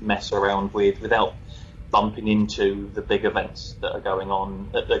mess around with without bumping into the big events that are going on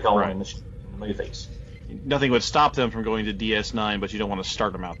in the movies. Nothing would stop them from going to DS9, but you don't want to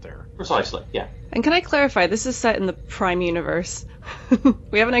start them out there. Precisely, yeah. And can I clarify, this is set in the Prime Universe.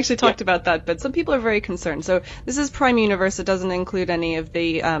 We haven't actually talked about that, but some people are very concerned. So this is Prime Universe. It doesn't include any of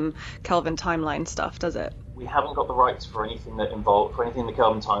the Kelvin timeline stuff, does it? We haven't got the rights for anything in the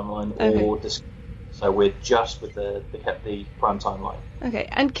Kelvin timeline or Discovery. So we're just with the Prime timeline. Okay,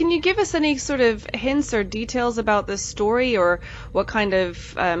 and can you give us any sort of hints or details about this story, or what kind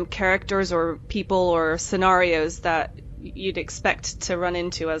of characters or people or scenarios that you'd expect to run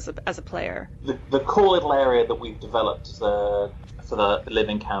into as a player? The core little area that we've developed for the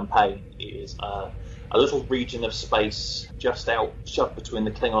living campaign is a little region of space just between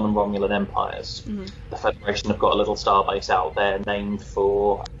the Klingon and Romulan empires. The Federation have got a little starbase out there named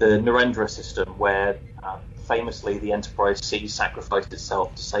for the Narendra system, where famously the Enterprise C sacrificed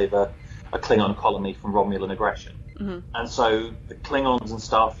itself to save a a Klingon colony from Romulan aggression. Mm-hmm. And so the Klingons and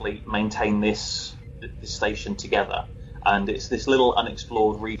Starfleet maintain this station together, and it's this little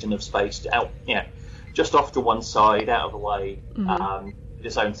unexplored region of space out, just off to one side, out of the way,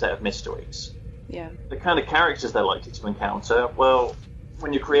 its own set of mysteries. Yeah. The kind of characters they're likely to encounter, well,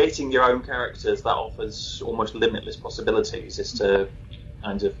 when you're creating your own characters, that offers almost limitless possibilities as to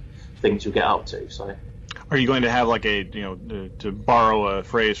kinds of things you'll get up to. So, are you going to have like to borrow a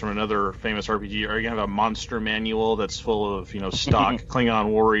phrase from another famous RPG, are you going to have a monster manual that's full of, stock Klingon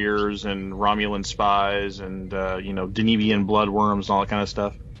warriors and Romulan spies and, Denevian bloodworms and all that kind of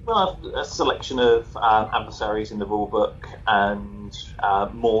stuff? Well, a selection of adversaries in the rulebook and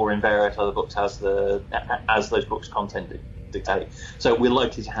more in various other books as those books' content dictate. So we're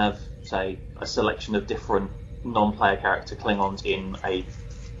likely to have, say, a selection of different non-player character Klingons in a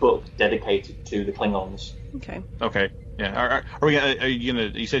book dedicated to the Klingons. Okay. Yeah. Are you gonna?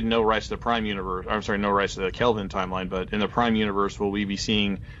 You said no rights to the Prime universe. I'm sorry, no rights to the Kelvin timeline. But in the Prime universe, will we be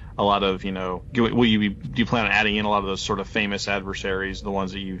seeing a lot of, do you plan on adding in a lot of those sort of famous adversaries, the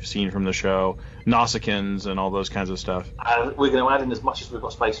ones that you've seen from the show, Nausicaans and all those kinds of stuff? We're going to add in as much as we've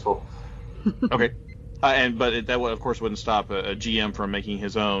got space for. Okay. But that of course wouldn't stop a GM from making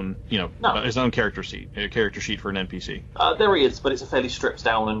his own, his own character sheet for an NPC. There is, but it's a fairly stripped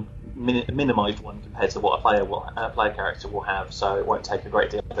down and minimised one compared to what a player character will have. So it won't take a great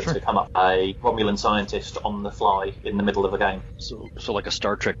deal of effort to come up a Romulan scientist on the fly in the middle of a game. So like a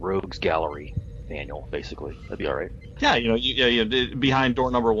Star Trek Rogues Gallery manual, basically. That'd be all right. Yeah, behind door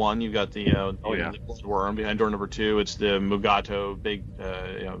number 1, you've got the worm. Behind door number 2, it's the Mugato big,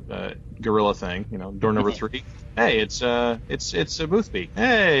 gorilla thing. Door number 3, hey, it's a Boothby.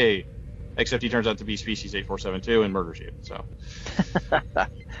 Hey, except he turns out to be species 8472 and murders you. So.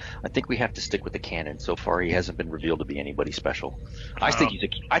 I think we have to stick with the canon. So far, he hasn't been revealed to be anybody special. I think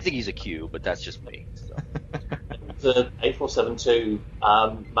he's a Q, but that's just me. So. The 8472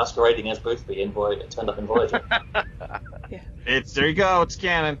 masquerading as Boothby turned up in Voyager. There you go. It's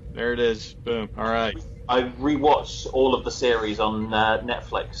canon. There it is. Boom. All right. I rewatched all of the series on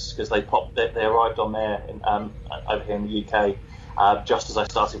Netflix because they arrived on there over here in the UK just as I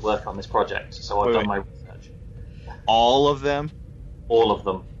started work on this project. So I've done my research. All of them? All of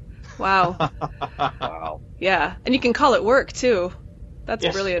them. Wow. Wow. Yeah, and you can call it work too. That's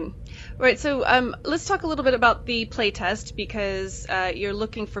yes. Brilliant. Right, so let's talk a little bit about the playtest because you're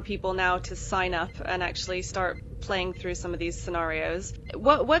looking for people now to sign up and actually start playing through some of these scenarios.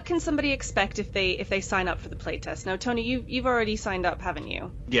 What can somebody expect if they sign up for the playtest? Now, Tony, you've already signed up, haven't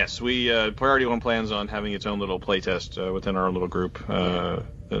you? Yes, we Priority 1 plans on having its own little playtest within our little group.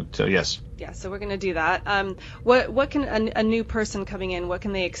 Yes. Yeah, so we're going to do that. What can a new person coming in? What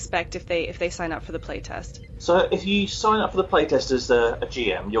can they expect if they sign up for the playtest? So if you sign up for the playtest as a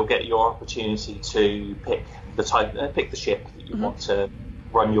GM, you'll get your opportunity to pick the ship that you want to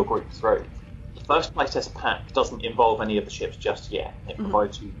run your group through. The first playtest pack doesn't involve any of the ships just yet. It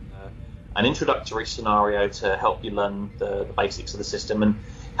provides you an introductory scenario to help you learn the basics of the system and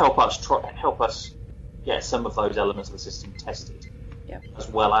help us get some of those elements of the system tested. As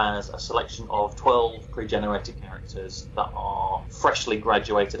well as a selection of 12 pre-generated characters that are freshly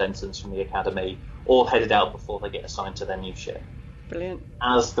graduated ensigns from the academy, all headed out before they get assigned to their new ship. Brilliant.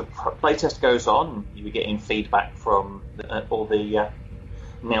 As the playtest goes on, you're getting feedback from all the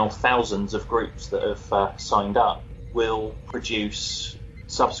now thousands of groups that have signed up. We'll produce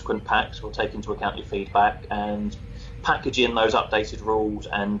subsequent packs, we'll take into account your feedback and package in those updated rules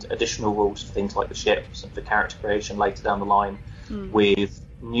and additional rules for things like the ships and for character creation later down the line, with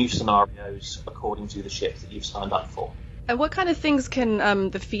new scenarios according to the ship that you've signed up for. And what kind of things can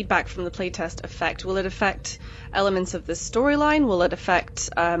the feedback from the playtest affect? Will it affect elements of the storyline? Will it affect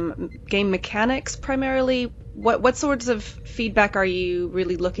game mechanics primarily? What sorts of feedback are you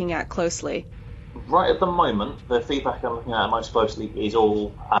really looking at closely? Right at the moment, the feedback I'm looking at most closely is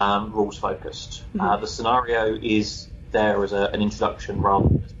all rules focused. The scenario is there as an introduction rather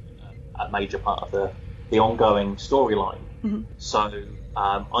than a major part of the ongoing storyline. So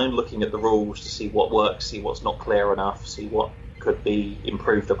I'm looking at the rules to see what works, see what's not clear enough, see what could be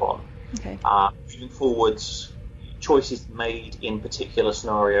improved upon. Okay. Moving forwards, choices made in particular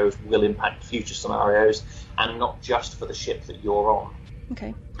scenarios will impact future scenarios, and not just for the ship that you're on.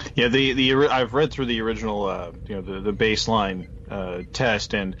 Okay. Yeah, I've read through the original, the baseline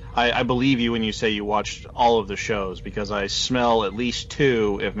test, and I believe you when you say you watched all of the shows, because I smell at least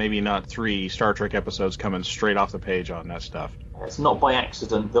 2, if maybe not 3, Star Trek episodes coming straight off the page on that stuff. It's not by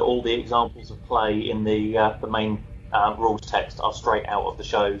accident that all the examples of play in the main rules text are straight out of the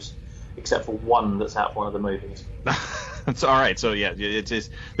shows, except for one that's out of one of the movies. It's all right. So yeah, this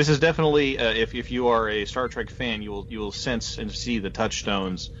is definitely if you are a Star Trek fan, you will sense and see the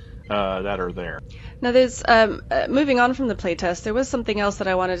touchstones that are there. Now, there's moving on from the playtest, there was something else that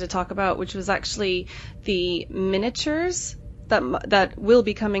I wanted to talk about, which was actually the miniatures that will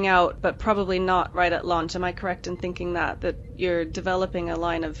be coming out, but probably not right at launch. Am I correct in thinking that you're developing a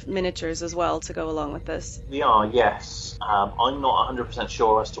line of miniatures as well to go along with this? We are, yes. I'm not 100%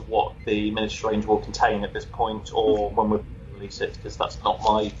 sure as to what the miniature range will contain at this point, or when we release it, because that's not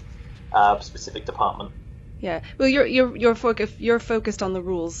my specific department. Yeah, well, you're focused on the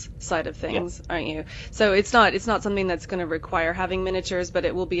rules side of things, aren't you? So it's not something that's going to require having miniatures, but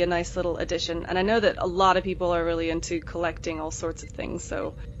it will be a nice little addition. And I know that a lot of people are really into collecting all sorts of things.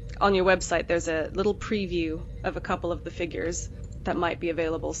 So on your website, there's a little preview of a couple of the figures that might be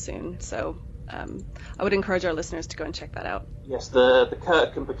available soon. So I would encourage our listeners to go and check that out. Yes, the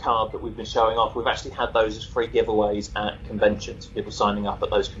Kirk and Picard that we've been showing off, we've actually had those as free giveaways at conventions. People signing up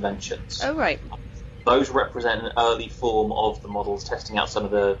at those conventions. Oh, right. Those represent an early form of the models, testing out some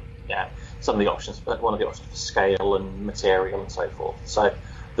of the options, one of the options for scale and material and so forth. So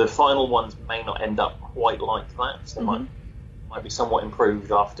the final ones may not end up quite like that. So they might be somewhat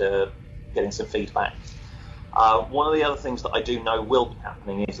improved after getting some feedback. One of the other things that I do know will be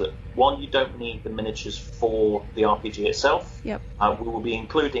happening is that, one, you don't need the miniatures for the RPG itself. Yep. We will be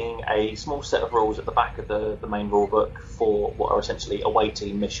including a small set of rules at the back of the main rulebook for what are essentially away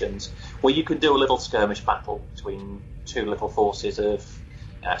team missions, where you can do a little skirmish battle between two little forces of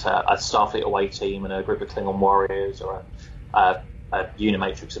a Starfleet away team and a group of Klingon warriors, or a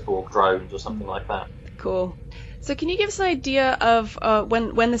Unimatrix of Borg drones, or something like that. Cool. So can you give us an idea of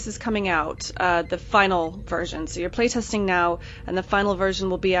when this is coming out, the final version? So you're playtesting now, and the final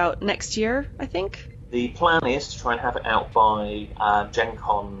version will be out next year, I think? The plan is to try and have it out by Gen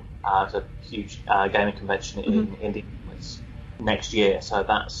Con, a huge gaming convention in Indianapolis, next year. So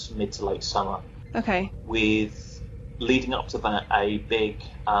that's mid to late summer. Okay. With, leading up to that, a big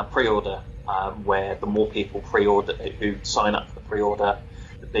pre-order, where the more people pre-order who sign up for the pre-order,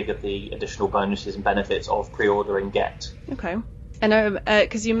 the bigger the additional bonuses and benefits of pre-ordering get. Okay. And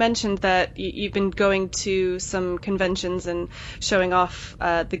because you mentioned that you've been going to some conventions and showing off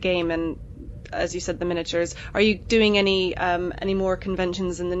the game, and as you said, the miniatures. Are you doing any more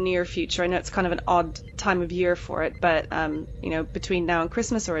conventions in the near future? I know it's kind of an odd time of year for it, but between now and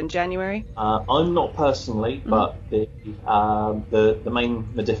Christmas or in January. I'm not personally, but the main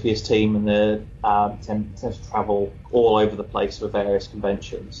Modiphius team and the tend to travel all over the place for various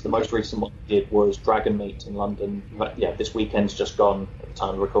conventions. The most recent one we did was Dragon Meet in London. This weekend's just gone at the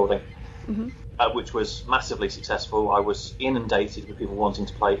time of recording. Which was massively successful. I was inundated with people wanting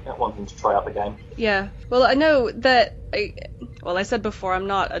to try out the game. Yeah. Well, I know that. I said before, I'm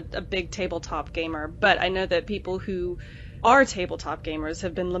not a big tabletop gamer, but I know that people who are tabletop gamers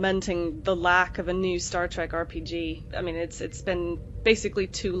have been lamenting the lack of a new Star Trek RPG. I mean, it's been basically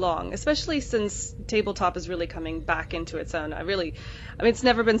too long, especially since tabletop is really coming back into its own. It's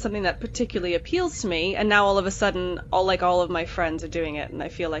never been something that particularly appeals to me, and now all of a sudden, all of my friends are doing it, and I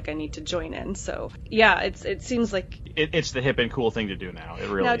feel like I need to join in. So, yeah, it seems like it's the hip and cool thing to do now. It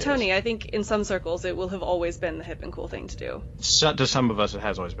really now, is. Tony, I think in some circles it will have always been the hip and cool thing to do. So, to some of us, it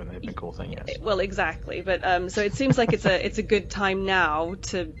has always been the hip and cool thing. Yes. Well, exactly, but so it seems like it's a good time now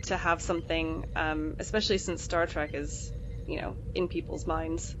to have something, especially since Star Trek is in people's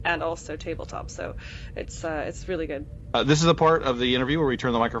minds, and also tabletop. So it's really good. This is the part of the interview where we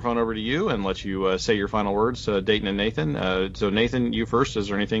turn the microphone over to you and let you say your final words, Dayton and Nathan. So Nathan, you first. Is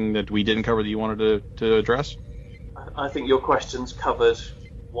there anything that we didn't cover that you wanted to address? I think your questions covered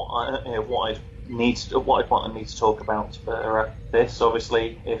what I'd need to talk about for this.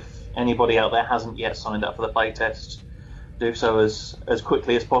 Obviously, if anybody out there hasn't yet signed up for the playtest, do so as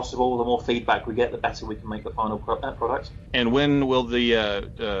quickly as possible. The more feedback we get, the better we can make the final product. And when will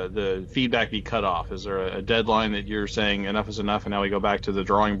the feedback be cut off? Is there a deadline that you're saying enough is enough, and now we go back to the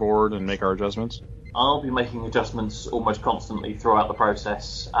drawing board and make our adjustments? I'll be making adjustments almost constantly throughout the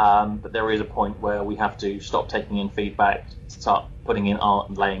process, but there is a point where we have to stop taking in feedback, start putting in art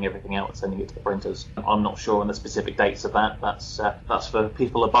and laying everything out and sending it to the printers. I'm not sure on the specific dates of that. That's for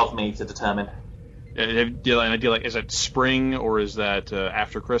people above me to determine. Do you have an idea, like, is it spring or is that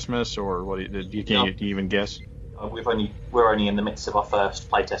after Christmas, or what? Do you even guess? We're only in the midst of our first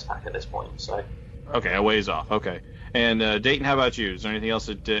playtest pack at this point, so. Okay, a ways off. Okay, and Dayton, how about you? Is there anything else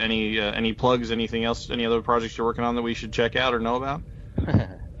that any plugs, anything else, any other projects you're working on that we should check out or know about?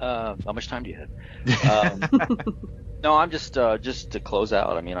 How much time do you have? No, I'm just to close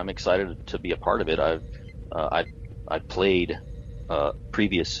out. I mean, I'm excited to be a part of it. I've played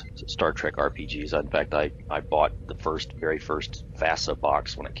previous Star Trek RPGs. In fact, I bought the very first FASA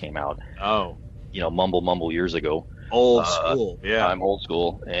box when it came out. Oh. Mumble years ago. Old school. Yeah. I'm old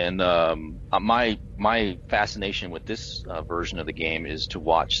school. And my fascination with this version of the game is to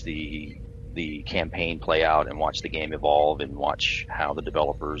watch the campaign play out and watch the game evolve and watch how the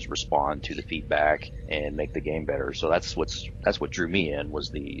developers respond to the feedback and make the game better. So that's what drew me in, was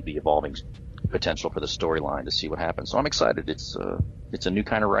the evolving potential for the storyline, to see what happens. So I'm excited. It's a new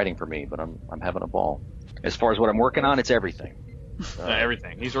kind of writing for me, but I'm having a ball. As far as what I'm working on, it's everything.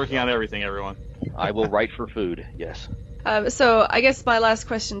 Everything. He's working on everything, everyone. I will write for food, yes. So I guess my last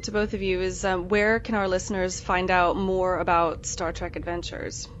question to both of you is, where can our listeners find out more about Star Trek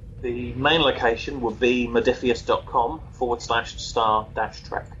Adventures? The main location would be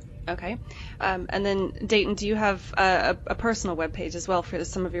modifius.com/star-trek. Okay. And then, Dayton, do you have a personal webpage as well for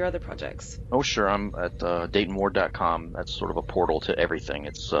some of your other projects? Oh, sure. I'm at DaytonWard.com. That's sort of a portal to everything.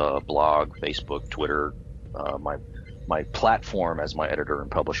 It's blog, Facebook, Twitter, my platform, as my editor and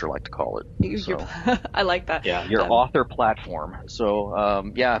publisher like to call it. I like that. Yeah, your author platform. So,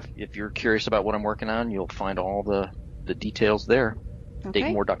 if you're curious about what I'm working on, you'll find all the details there. Okay.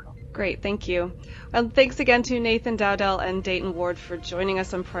 DaytonWard.com. Great, thank you. Well, thanks again to Nathan Dowdell and Dayton Ward for joining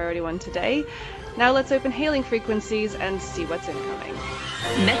us on Priority One today. Now let's open hailing frequencies and see what's incoming.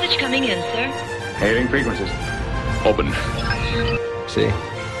 Message coming in, sir. Hailing frequencies. Open. See,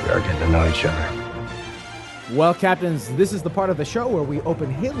 we are getting to know each other. Well, Captains, this is the part of the show where we open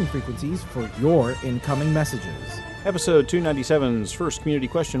hailing frequencies for your incoming messages. Episode 297's first community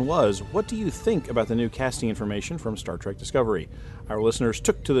question was, what do you think about the new casting information from Star Trek Discovery? Our listeners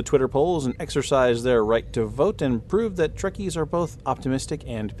took to the Twitter polls and exercised their right to vote and proved that Trekkies are both optimistic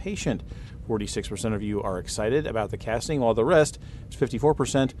and patient. 46% of you are excited about the casting, while the rest,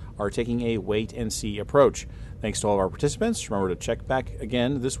 54%, are taking a wait-and-see approach. Thanks to all of our participants. Remember to check back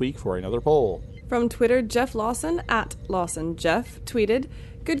again this week for another poll. From Twitter, Jeff Lawson, @LawsonJeff, tweeted,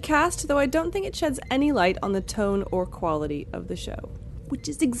 "Good cast, though I don't think it sheds any light on the tone or quality of the show." Which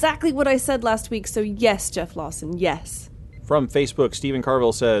is exactly what I said last week, so yes, Jeff Lawson, yes. From Facebook, Stephen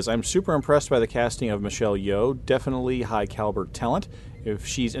Carville says, I'm super impressed by the casting of Michelle Yeoh. Definitely high-caliber talent. If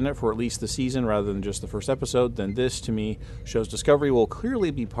she's in it for at least the season rather than just the first episode, then this, to me, shows Discovery will clearly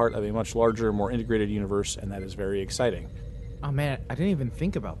be part of a much larger, more integrated universe, and that is very exciting. Oh, man, I didn't even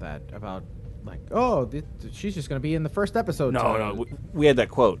think about that, she's just going to be in the first episode. No, we had that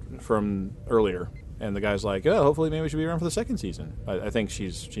quote from earlier, and the guy's like, hopefully maybe she'll be around for the second season. I think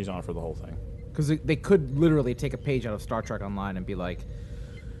she's on for the whole thing. Because they could literally take a page out of Star Trek Online and be like,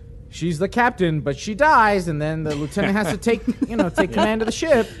 she's the captain, but she dies, and then the lieutenant has to take command of the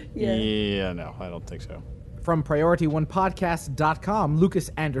ship. Yeah, no, I don't think so. From PriorityOnePodcast.com, Lucas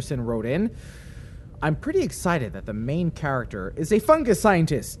Anderson wrote in, I'm pretty excited that the main character is a fungus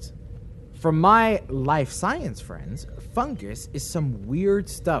scientist. From my life science friends, fungus is some weird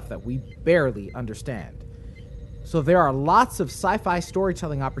stuff that we barely understand. So there are lots of sci-fi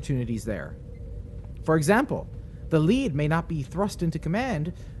storytelling opportunities there. For example, the lead may not be thrust into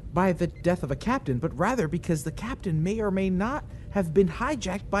command by the death of a captain, but rather because the captain may or may not have been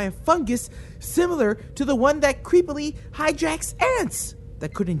hijacked by a fungus similar to the one that creepily hijacks ants,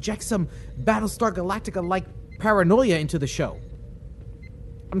 that could inject some Battlestar Galactica-like paranoia into the show.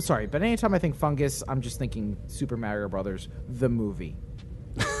 I'm sorry, but anytime I think fungus, I'm just thinking Super Mario Brothers, the movie.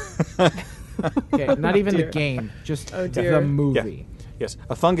 Okay, not even the game, just the movie. Yeah. Yes,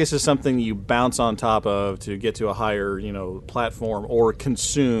 a fungus is something you bounce on top of to get to a higher, platform, or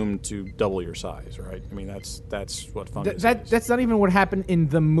consume to double your size, right? I mean, that's what fungus is. That's not even what happened in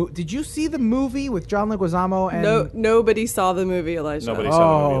the movie. Did you see the movie with John Leguizamo? And nobody saw the movie, Elijah. Nobody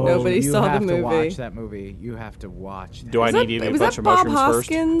saw the movie. Nobody saw the movie. You have to watch that movie. You have to watch that. Do I need to eat a bunch of mushrooms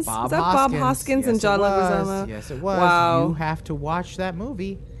Hoskins? first? Was that Bob Hoskins and John Leguizamo? Yes, it was. Wow. You have to watch that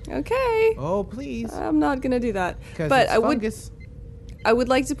movie. Okay. Oh, please. I'm not going to do that. But I would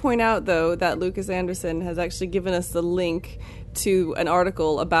like to point out, though, that Lucas Anderson has actually given us the link to an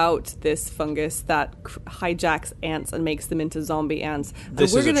article about this fungus that hijacks ants and makes them into zombie ants.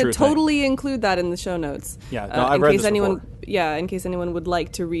 This and we're going to totally include that in the show notes. Yeah, no, I've read this before. Yeah, in case anyone would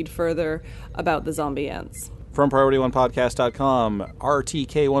like to read further about the zombie ants. From PriorityOnePodcast.com,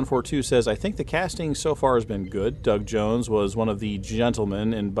 RTK142 says, I think the casting so far has been good. Doug Jones was one of the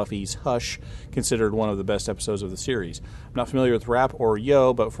gentlemen in Buffy's Hush, considered one of the best episodes of the series. I'm not familiar with Rapp or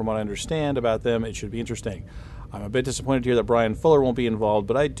Yeoh, but from what I understand about them, it should be interesting. I'm a bit disappointed to hear that Brian Fuller won't be involved,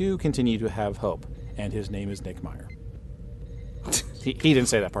 but I do continue to have hope. And his name is Nick Meyer. He didn't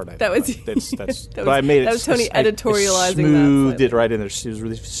say that part. That was but I made it. That was Tony editorializing I smoothed that. it right in there. It was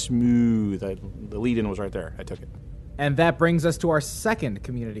really smooth. The lead-in was right there. I took it. And that brings us to our second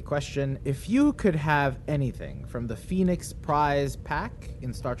community question. If you could have anything from the Phoenix Prize pack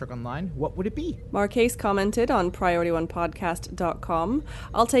in Star Trek Online, what would it be? Marquez commented on PriorityOnePodcast.com,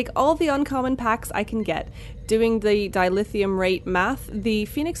 I'll take all the uncommon packs I can get. Doing the dilithium rate math, the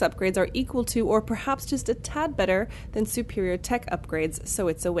Phoenix upgrades are equal to or perhaps just a tad better than superior tech upgrades, so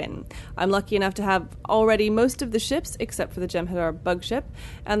it's a win. I'm lucky enough to have already most of the ships, except for the Jem'Hadar bug ship,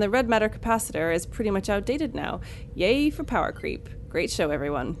 and the red matter capacitor is pretty much outdated now. Yay for power creep. Great show,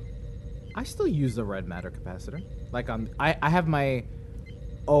 everyone. I still use the red matter capacitor. Like I have my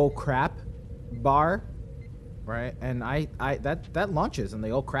oh crap bar, right? And I that launches in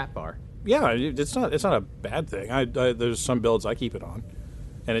the oh crap bar. Yeah, it's not a bad thing. There's some builds I keep it on,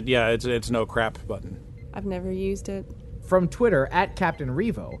 and it's no crap button. I've never used it. From Twitter at Captain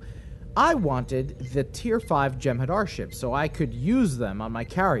Revo, I wanted the Tier 5 Jem'Hadar ships so I could use them on my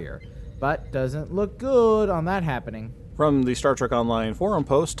carrier, but doesn't look good on that happening. From the Star Trek Online forum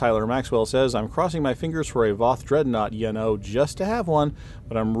post, Tyler Maxwell says, I'm crossing my fingers for a Voth Dreadnought, just to have one,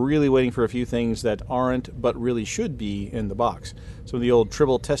 but I'm really waiting for a few things that aren't, but really should be, in the box. Some of the old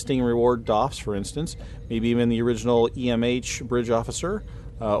Tribble testing reward DOFs, for instance, maybe even the original EMH bridge officer,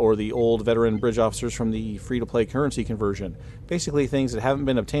 or the old veteran bridge officers from the free-to-play currency conversion. Basically things that haven't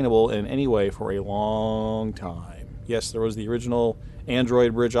been obtainable in any way for a long time. Yes, there was the original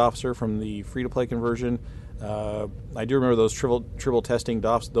Android bridge officer from the free-to-play conversion. I do remember those Tribble testing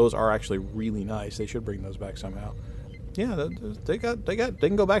DOFs. Those are actually really nice. They should bring those back somehow. Yeah, they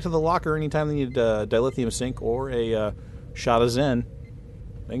can go back to the locker anytime they need a dilithium sync or a shot of Zen.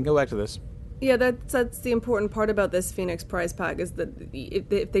 They can go back to this. Yeah, that's the important part about this Phoenix Prize pack is that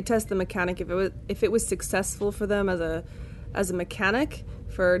if they test the mechanic, if it was successful for them as a mechanic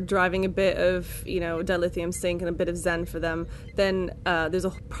for driving a bit of dilithium sync and a bit of Zen for them, then there's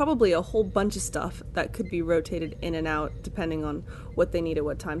probably a whole bunch of stuff that could be rotated in and out depending on what they need at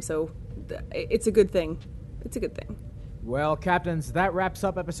what time. So it's a good thing. It's a good thing. Well, Captains, that wraps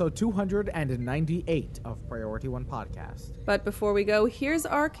up episode 298 of Priority One Podcast. But before we go, here's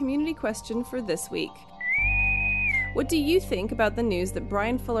our community question for this week. What do you think about the news that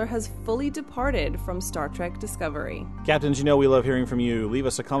Bryan Fuller has fully departed from Star Trek Discovery? Captains, we love hearing from you. Leave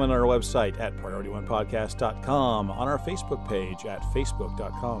us a comment on our website at PriorityOnePodcast.com, on our Facebook page at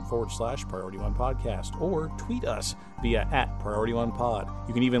Facebook.com/PriorityOnePodcast, or tweet us via @PriorityOnePod.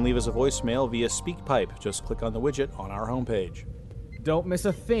 You can even leave us a voicemail via SpeakPipe. Just click on the widget on our homepage. Don't miss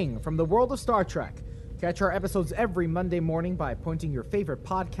a thing from the world of Star Trek. Catch our episodes every Monday morning by pointing your favorite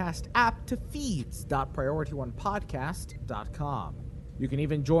podcast app to feeds.PriorityOnePodcast.com. You can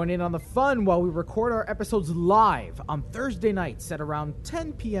even join in on the fun while we record our episodes live on Thursday nights at around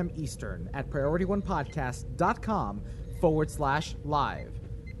 10 p.m. Eastern at PriorityOnePodcast.com/live.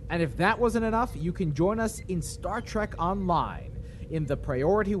 And if that wasn't enough, you can join us in Star Trek Online in the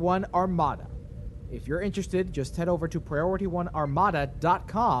Priority One Armada. If you're interested, just head over to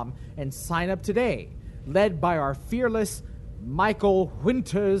PriorityOneArmada.com and sign up today. Led by our fearless Michael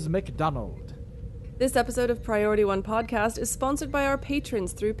Winters McDonald. This episode of Priority One Podcast is sponsored by our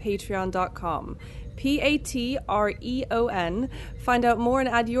patrons through patreon.com. Patreon. Find out more and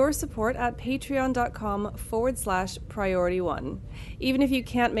add your support at patreon.com/PriorityOne. Even if you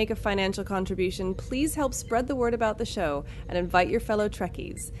can't make a financial contribution, please help spread the word about the show and invite your fellow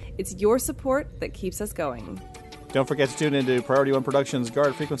Trekkies. It's your support that keeps us going. Don't forget to tune into Priority One Productions'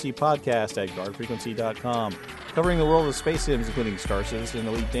 Guard Frequency podcast at guardfrequency.com, covering the world of space sims, including Star Citizen,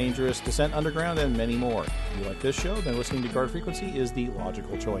 Elite Dangerous, Descent Underground, and many more. If you like this show, then listening to Guard Frequency is the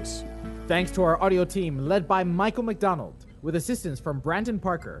logical choice. Thanks to our audio team, led by Michael McDonald, with assistance from Brandon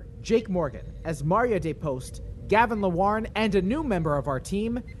Parker, Jake Morgan, Esmaria De Post, Gavin Lawarn, and a new member of our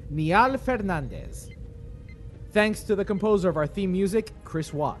team, Niall Fernandez. Thanks to the composer of our theme music,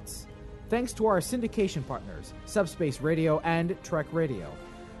 Chris Watts. Thanks to our syndication partners, Subspace Radio and Trek Radio.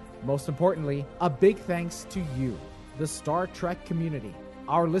 Most importantly, a big thanks to you, the Star Trek community,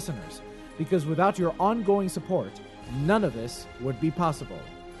 our listeners, because without your ongoing support, none of this would be possible.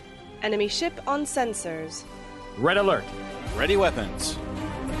 Enemy ship on sensors. Red alert. Ready weapons.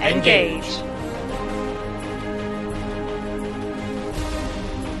 Engage.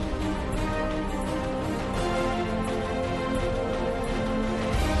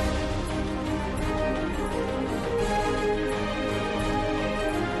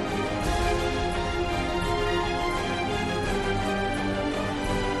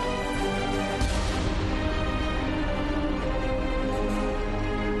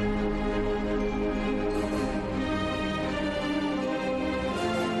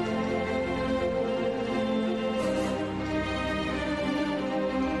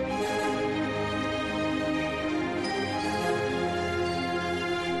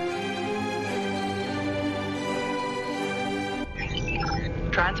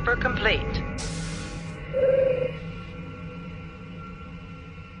 Transfer complete.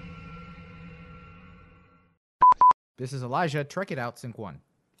 This is Elijah. Trek it out, sync 1.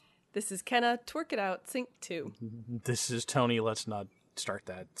 This is Kenna. Twerk it out, sync 2. This is Tony. Let's not start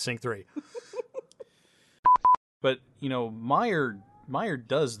that. Sync 3. But, Meyer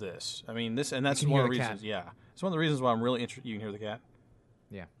does this. I mean, that's one of the reasons. Yeah. It's one of the reasons why I'm really interested. You can hear the cat?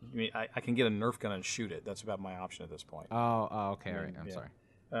 Yeah. I mean, I can get a Nerf gun and shoot it. That's about my option at this point. Oh, okay. All right. I'm sorry.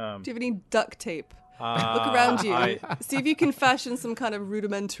 Do you have any duct tape? Look around you. See if you can fashion some kind of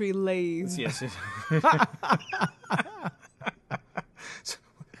rudimentary lathe. Yes.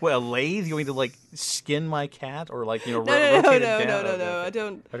 Well, a lathe? You want me to skin my cat or rotate it down? No. I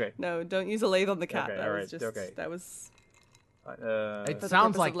don't. Okay. No, don't use a lathe on the cat. Okay, That all was right. just. Okay. That was. It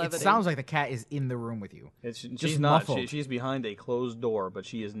sounds like the cat is in the room with you. She's not. She's behind a closed door, but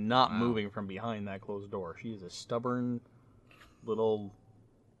she is not moving from behind that closed door. She is a stubborn little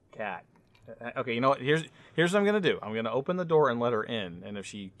cat. Okay, you know what? Here's what I'm gonna do. I'm gonna open the door and let her in, and if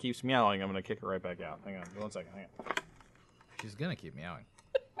she keeps meowing, I'm gonna kick her right back out. Hang on, 1 second. Hang on. She's gonna keep meowing.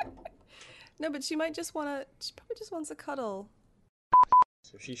 No, but she might just wanna. She probably just wants a cuddle.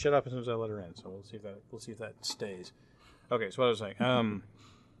 So she shut up as soon as I let her in. So we'll see if that stays. Okay, so what I was saying.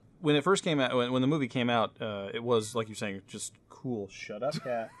 When it first came out, when the movie came out, it was like you're saying, just cool. Shut up,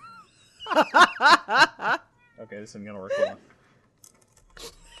 cat. Okay, this isn't gonna work well.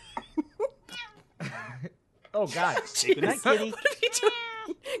 Oh God! Good night, kitty. What are you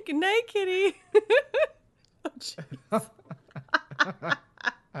doing? Good night, kitty. Oh, jeez.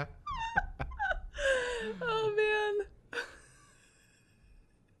 Oh man.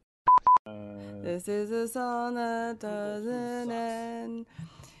 This is a song that doesn't end.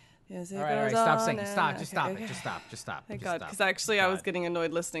 Yes, it All right, goes stop on singing. and- Stop. Just stop okay. it. Just stop. Thank Just God, stop. because actually I was God. getting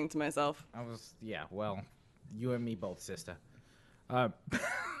annoyed listening to myself. Well, you and me both, sister. That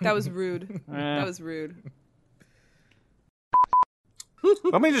was rude. That was rude.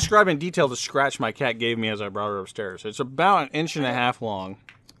 Let me describe in detail the scratch my cat gave me as I brought her upstairs. It's about 1.5 inches long.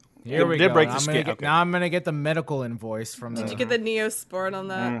 Here we did go. break the I'm skin. gonna now I'm gonna get the medical invoice from the. Did you get the Neosporin on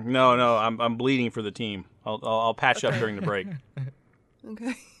that? No, I'm bleeding for the team. I'll patch up during the break.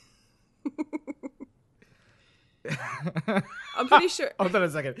 Okay. I'm pretty sure. Hold on a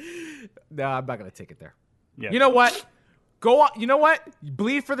second. No, I'm not gonna take it there. Yeah. You know what? Go on. You know what?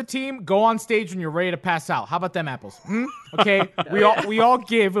 Bleed for the team. Go on stage when you're ready to pass out. How about them apples? Okay. We all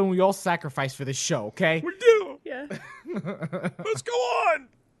give and we all sacrifice for this show. Okay. We do. Yeah. Let's go on.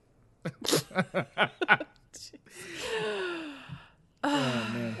 Oh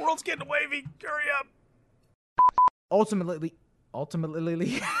man. World's getting wavy. Hurry up. Ultimately.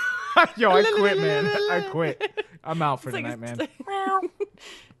 Yo, I quit, man. I quit. I'm out for tonight, man.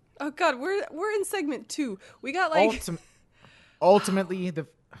 Oh God, we're in segment 2. We got like. Ultimately, the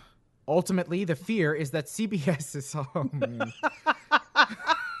fear is that CBS is. Oh man.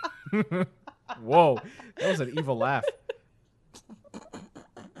 Whoa, that was an evil laugh.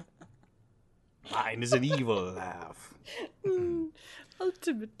 Mine is an evil laugh.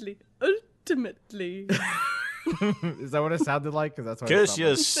 Ultimately. Is that what it sounded like? Because that's what. Curse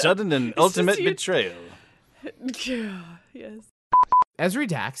your sudden and ultimate betrayal. Yes. Esri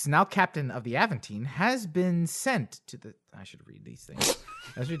Dax, now captain of the Aventine, has been sent to the. I should read these things.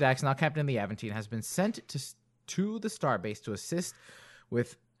 Esri Dax, now captain of the Aventine, has been sent to the starbase to assist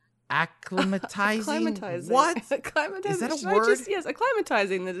with acclimatizing. What? Acclimatizing. Is that a Should I word? yes,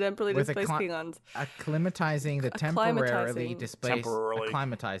 acclimatizing the temporarily displaced Klingons. Acclimatizing the temporarily displaced.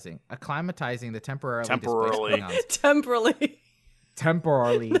 Acclimatizing the temporarily displaced Klingons.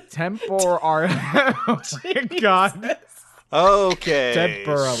 Temporally. Oh my God. Okay.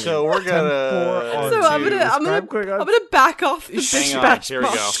 Temporarily. So we're gonna. So I'm gonna back off the bitch Hang on. batch. Here we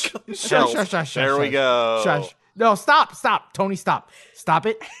go. Shush. There we go. Shush. No, stop. Tony, stop. Stop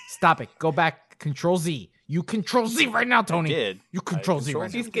it. Go back. Control Z. You Control Z right now, Tony. I did. You Control Z right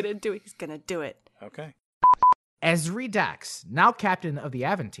now. He's gonna do it. Okay. Esri Dax, now captain of the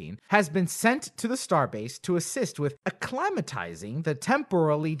Aventine, has been sent to the starbase to assist with acclimatizing the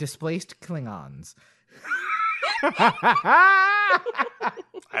temporally displaced Klingons.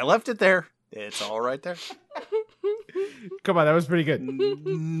 I left it there. It's all right there. Come on, that was pretty good.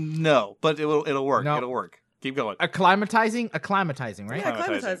 No, but it'll work. No. It'll work. Keep going. Acclimatizing, right? Yeah,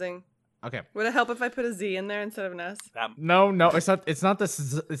 acclimatizing. Okay. Would it help if I put a Z in there instead of an S? No, it's not. It's not the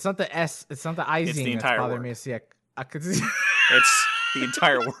S. It's not the I. It's the entire word. Me to see. I could see. It's the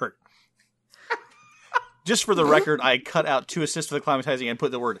entire word. Just for the record, I cut out to assist with acclimatizing and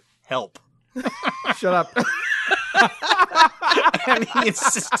put the word help. Shut up. And he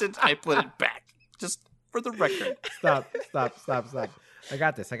insisted I put it back. Just for the record. Stop. I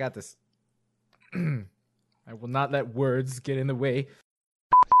got this. I will not let words get in the way.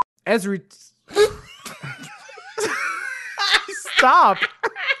 Ezri. Stop.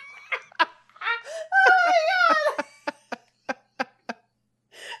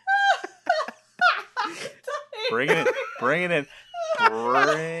 Bring it in. Jesus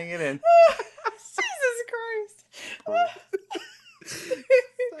Christ.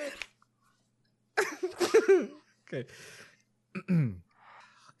 Okay. I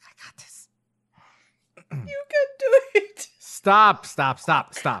got this. You can do it. Stop.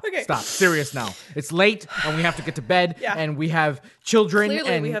 Okay. Stop. Serious now. It's late and we have to get to bed. Yeah. And we have children Clearly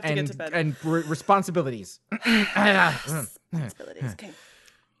and, we have to and, get to bed. and responsibilities. Responsibilities. Okay.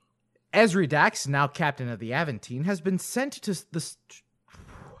 Ezri Dax, now captain of the Aventine, has been sent to the...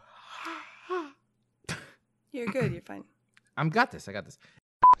 You're good. You're fine. I got this.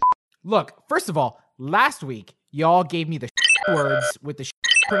 Look, first of all, last week, y'all gave me the words with the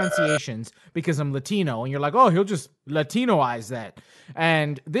pronunciations because I'm Latino, and you're like, oh, he'll just Latinoize that.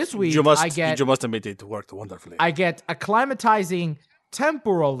 And this week, you must admit it worked wonderfully. I get acclimatizing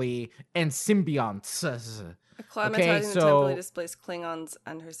temporally and symbionts. Acclimatizing the temporally displaced Klingons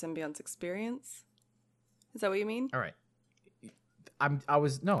and her symbionts experience. Is that what you mean? All right. I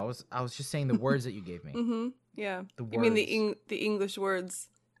was just saying the words that you gave me. Mm-hmm. Yeah. The you mean the English words,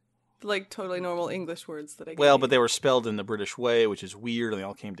 like totally normal English words that I gave you. But they were spelled in the British way, which is weird, and they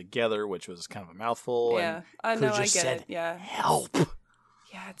all came together, which was kind of a mouthful. Yeah, I know, I get it. Yeah. Help.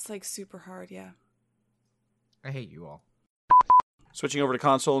 Yeah, it's like super hard. Yeah. I hate you all. Switching over to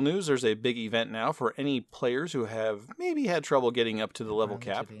console news, there's a big event now for any players who have maybe had trouble getting up to the level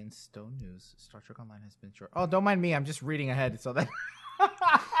cap. Today in Stone News, Star Trek Online has been short. Oh, don't mind me. I'm just reading ahead so that.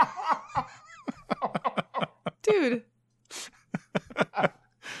 Dude.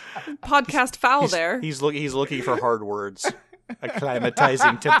 Podcast foul there. He's looking for hard words.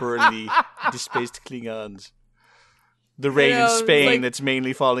 Acclimatizing temporarily displaced Klingons. The rain in Spain that's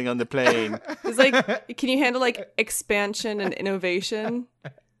mainly falling on the plane. It's like, can you handle like expansion and innovation?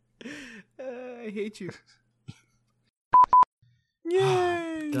 I hate you.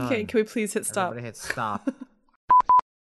 Yay! Okay, can we please hit stop? Everybody hit stop.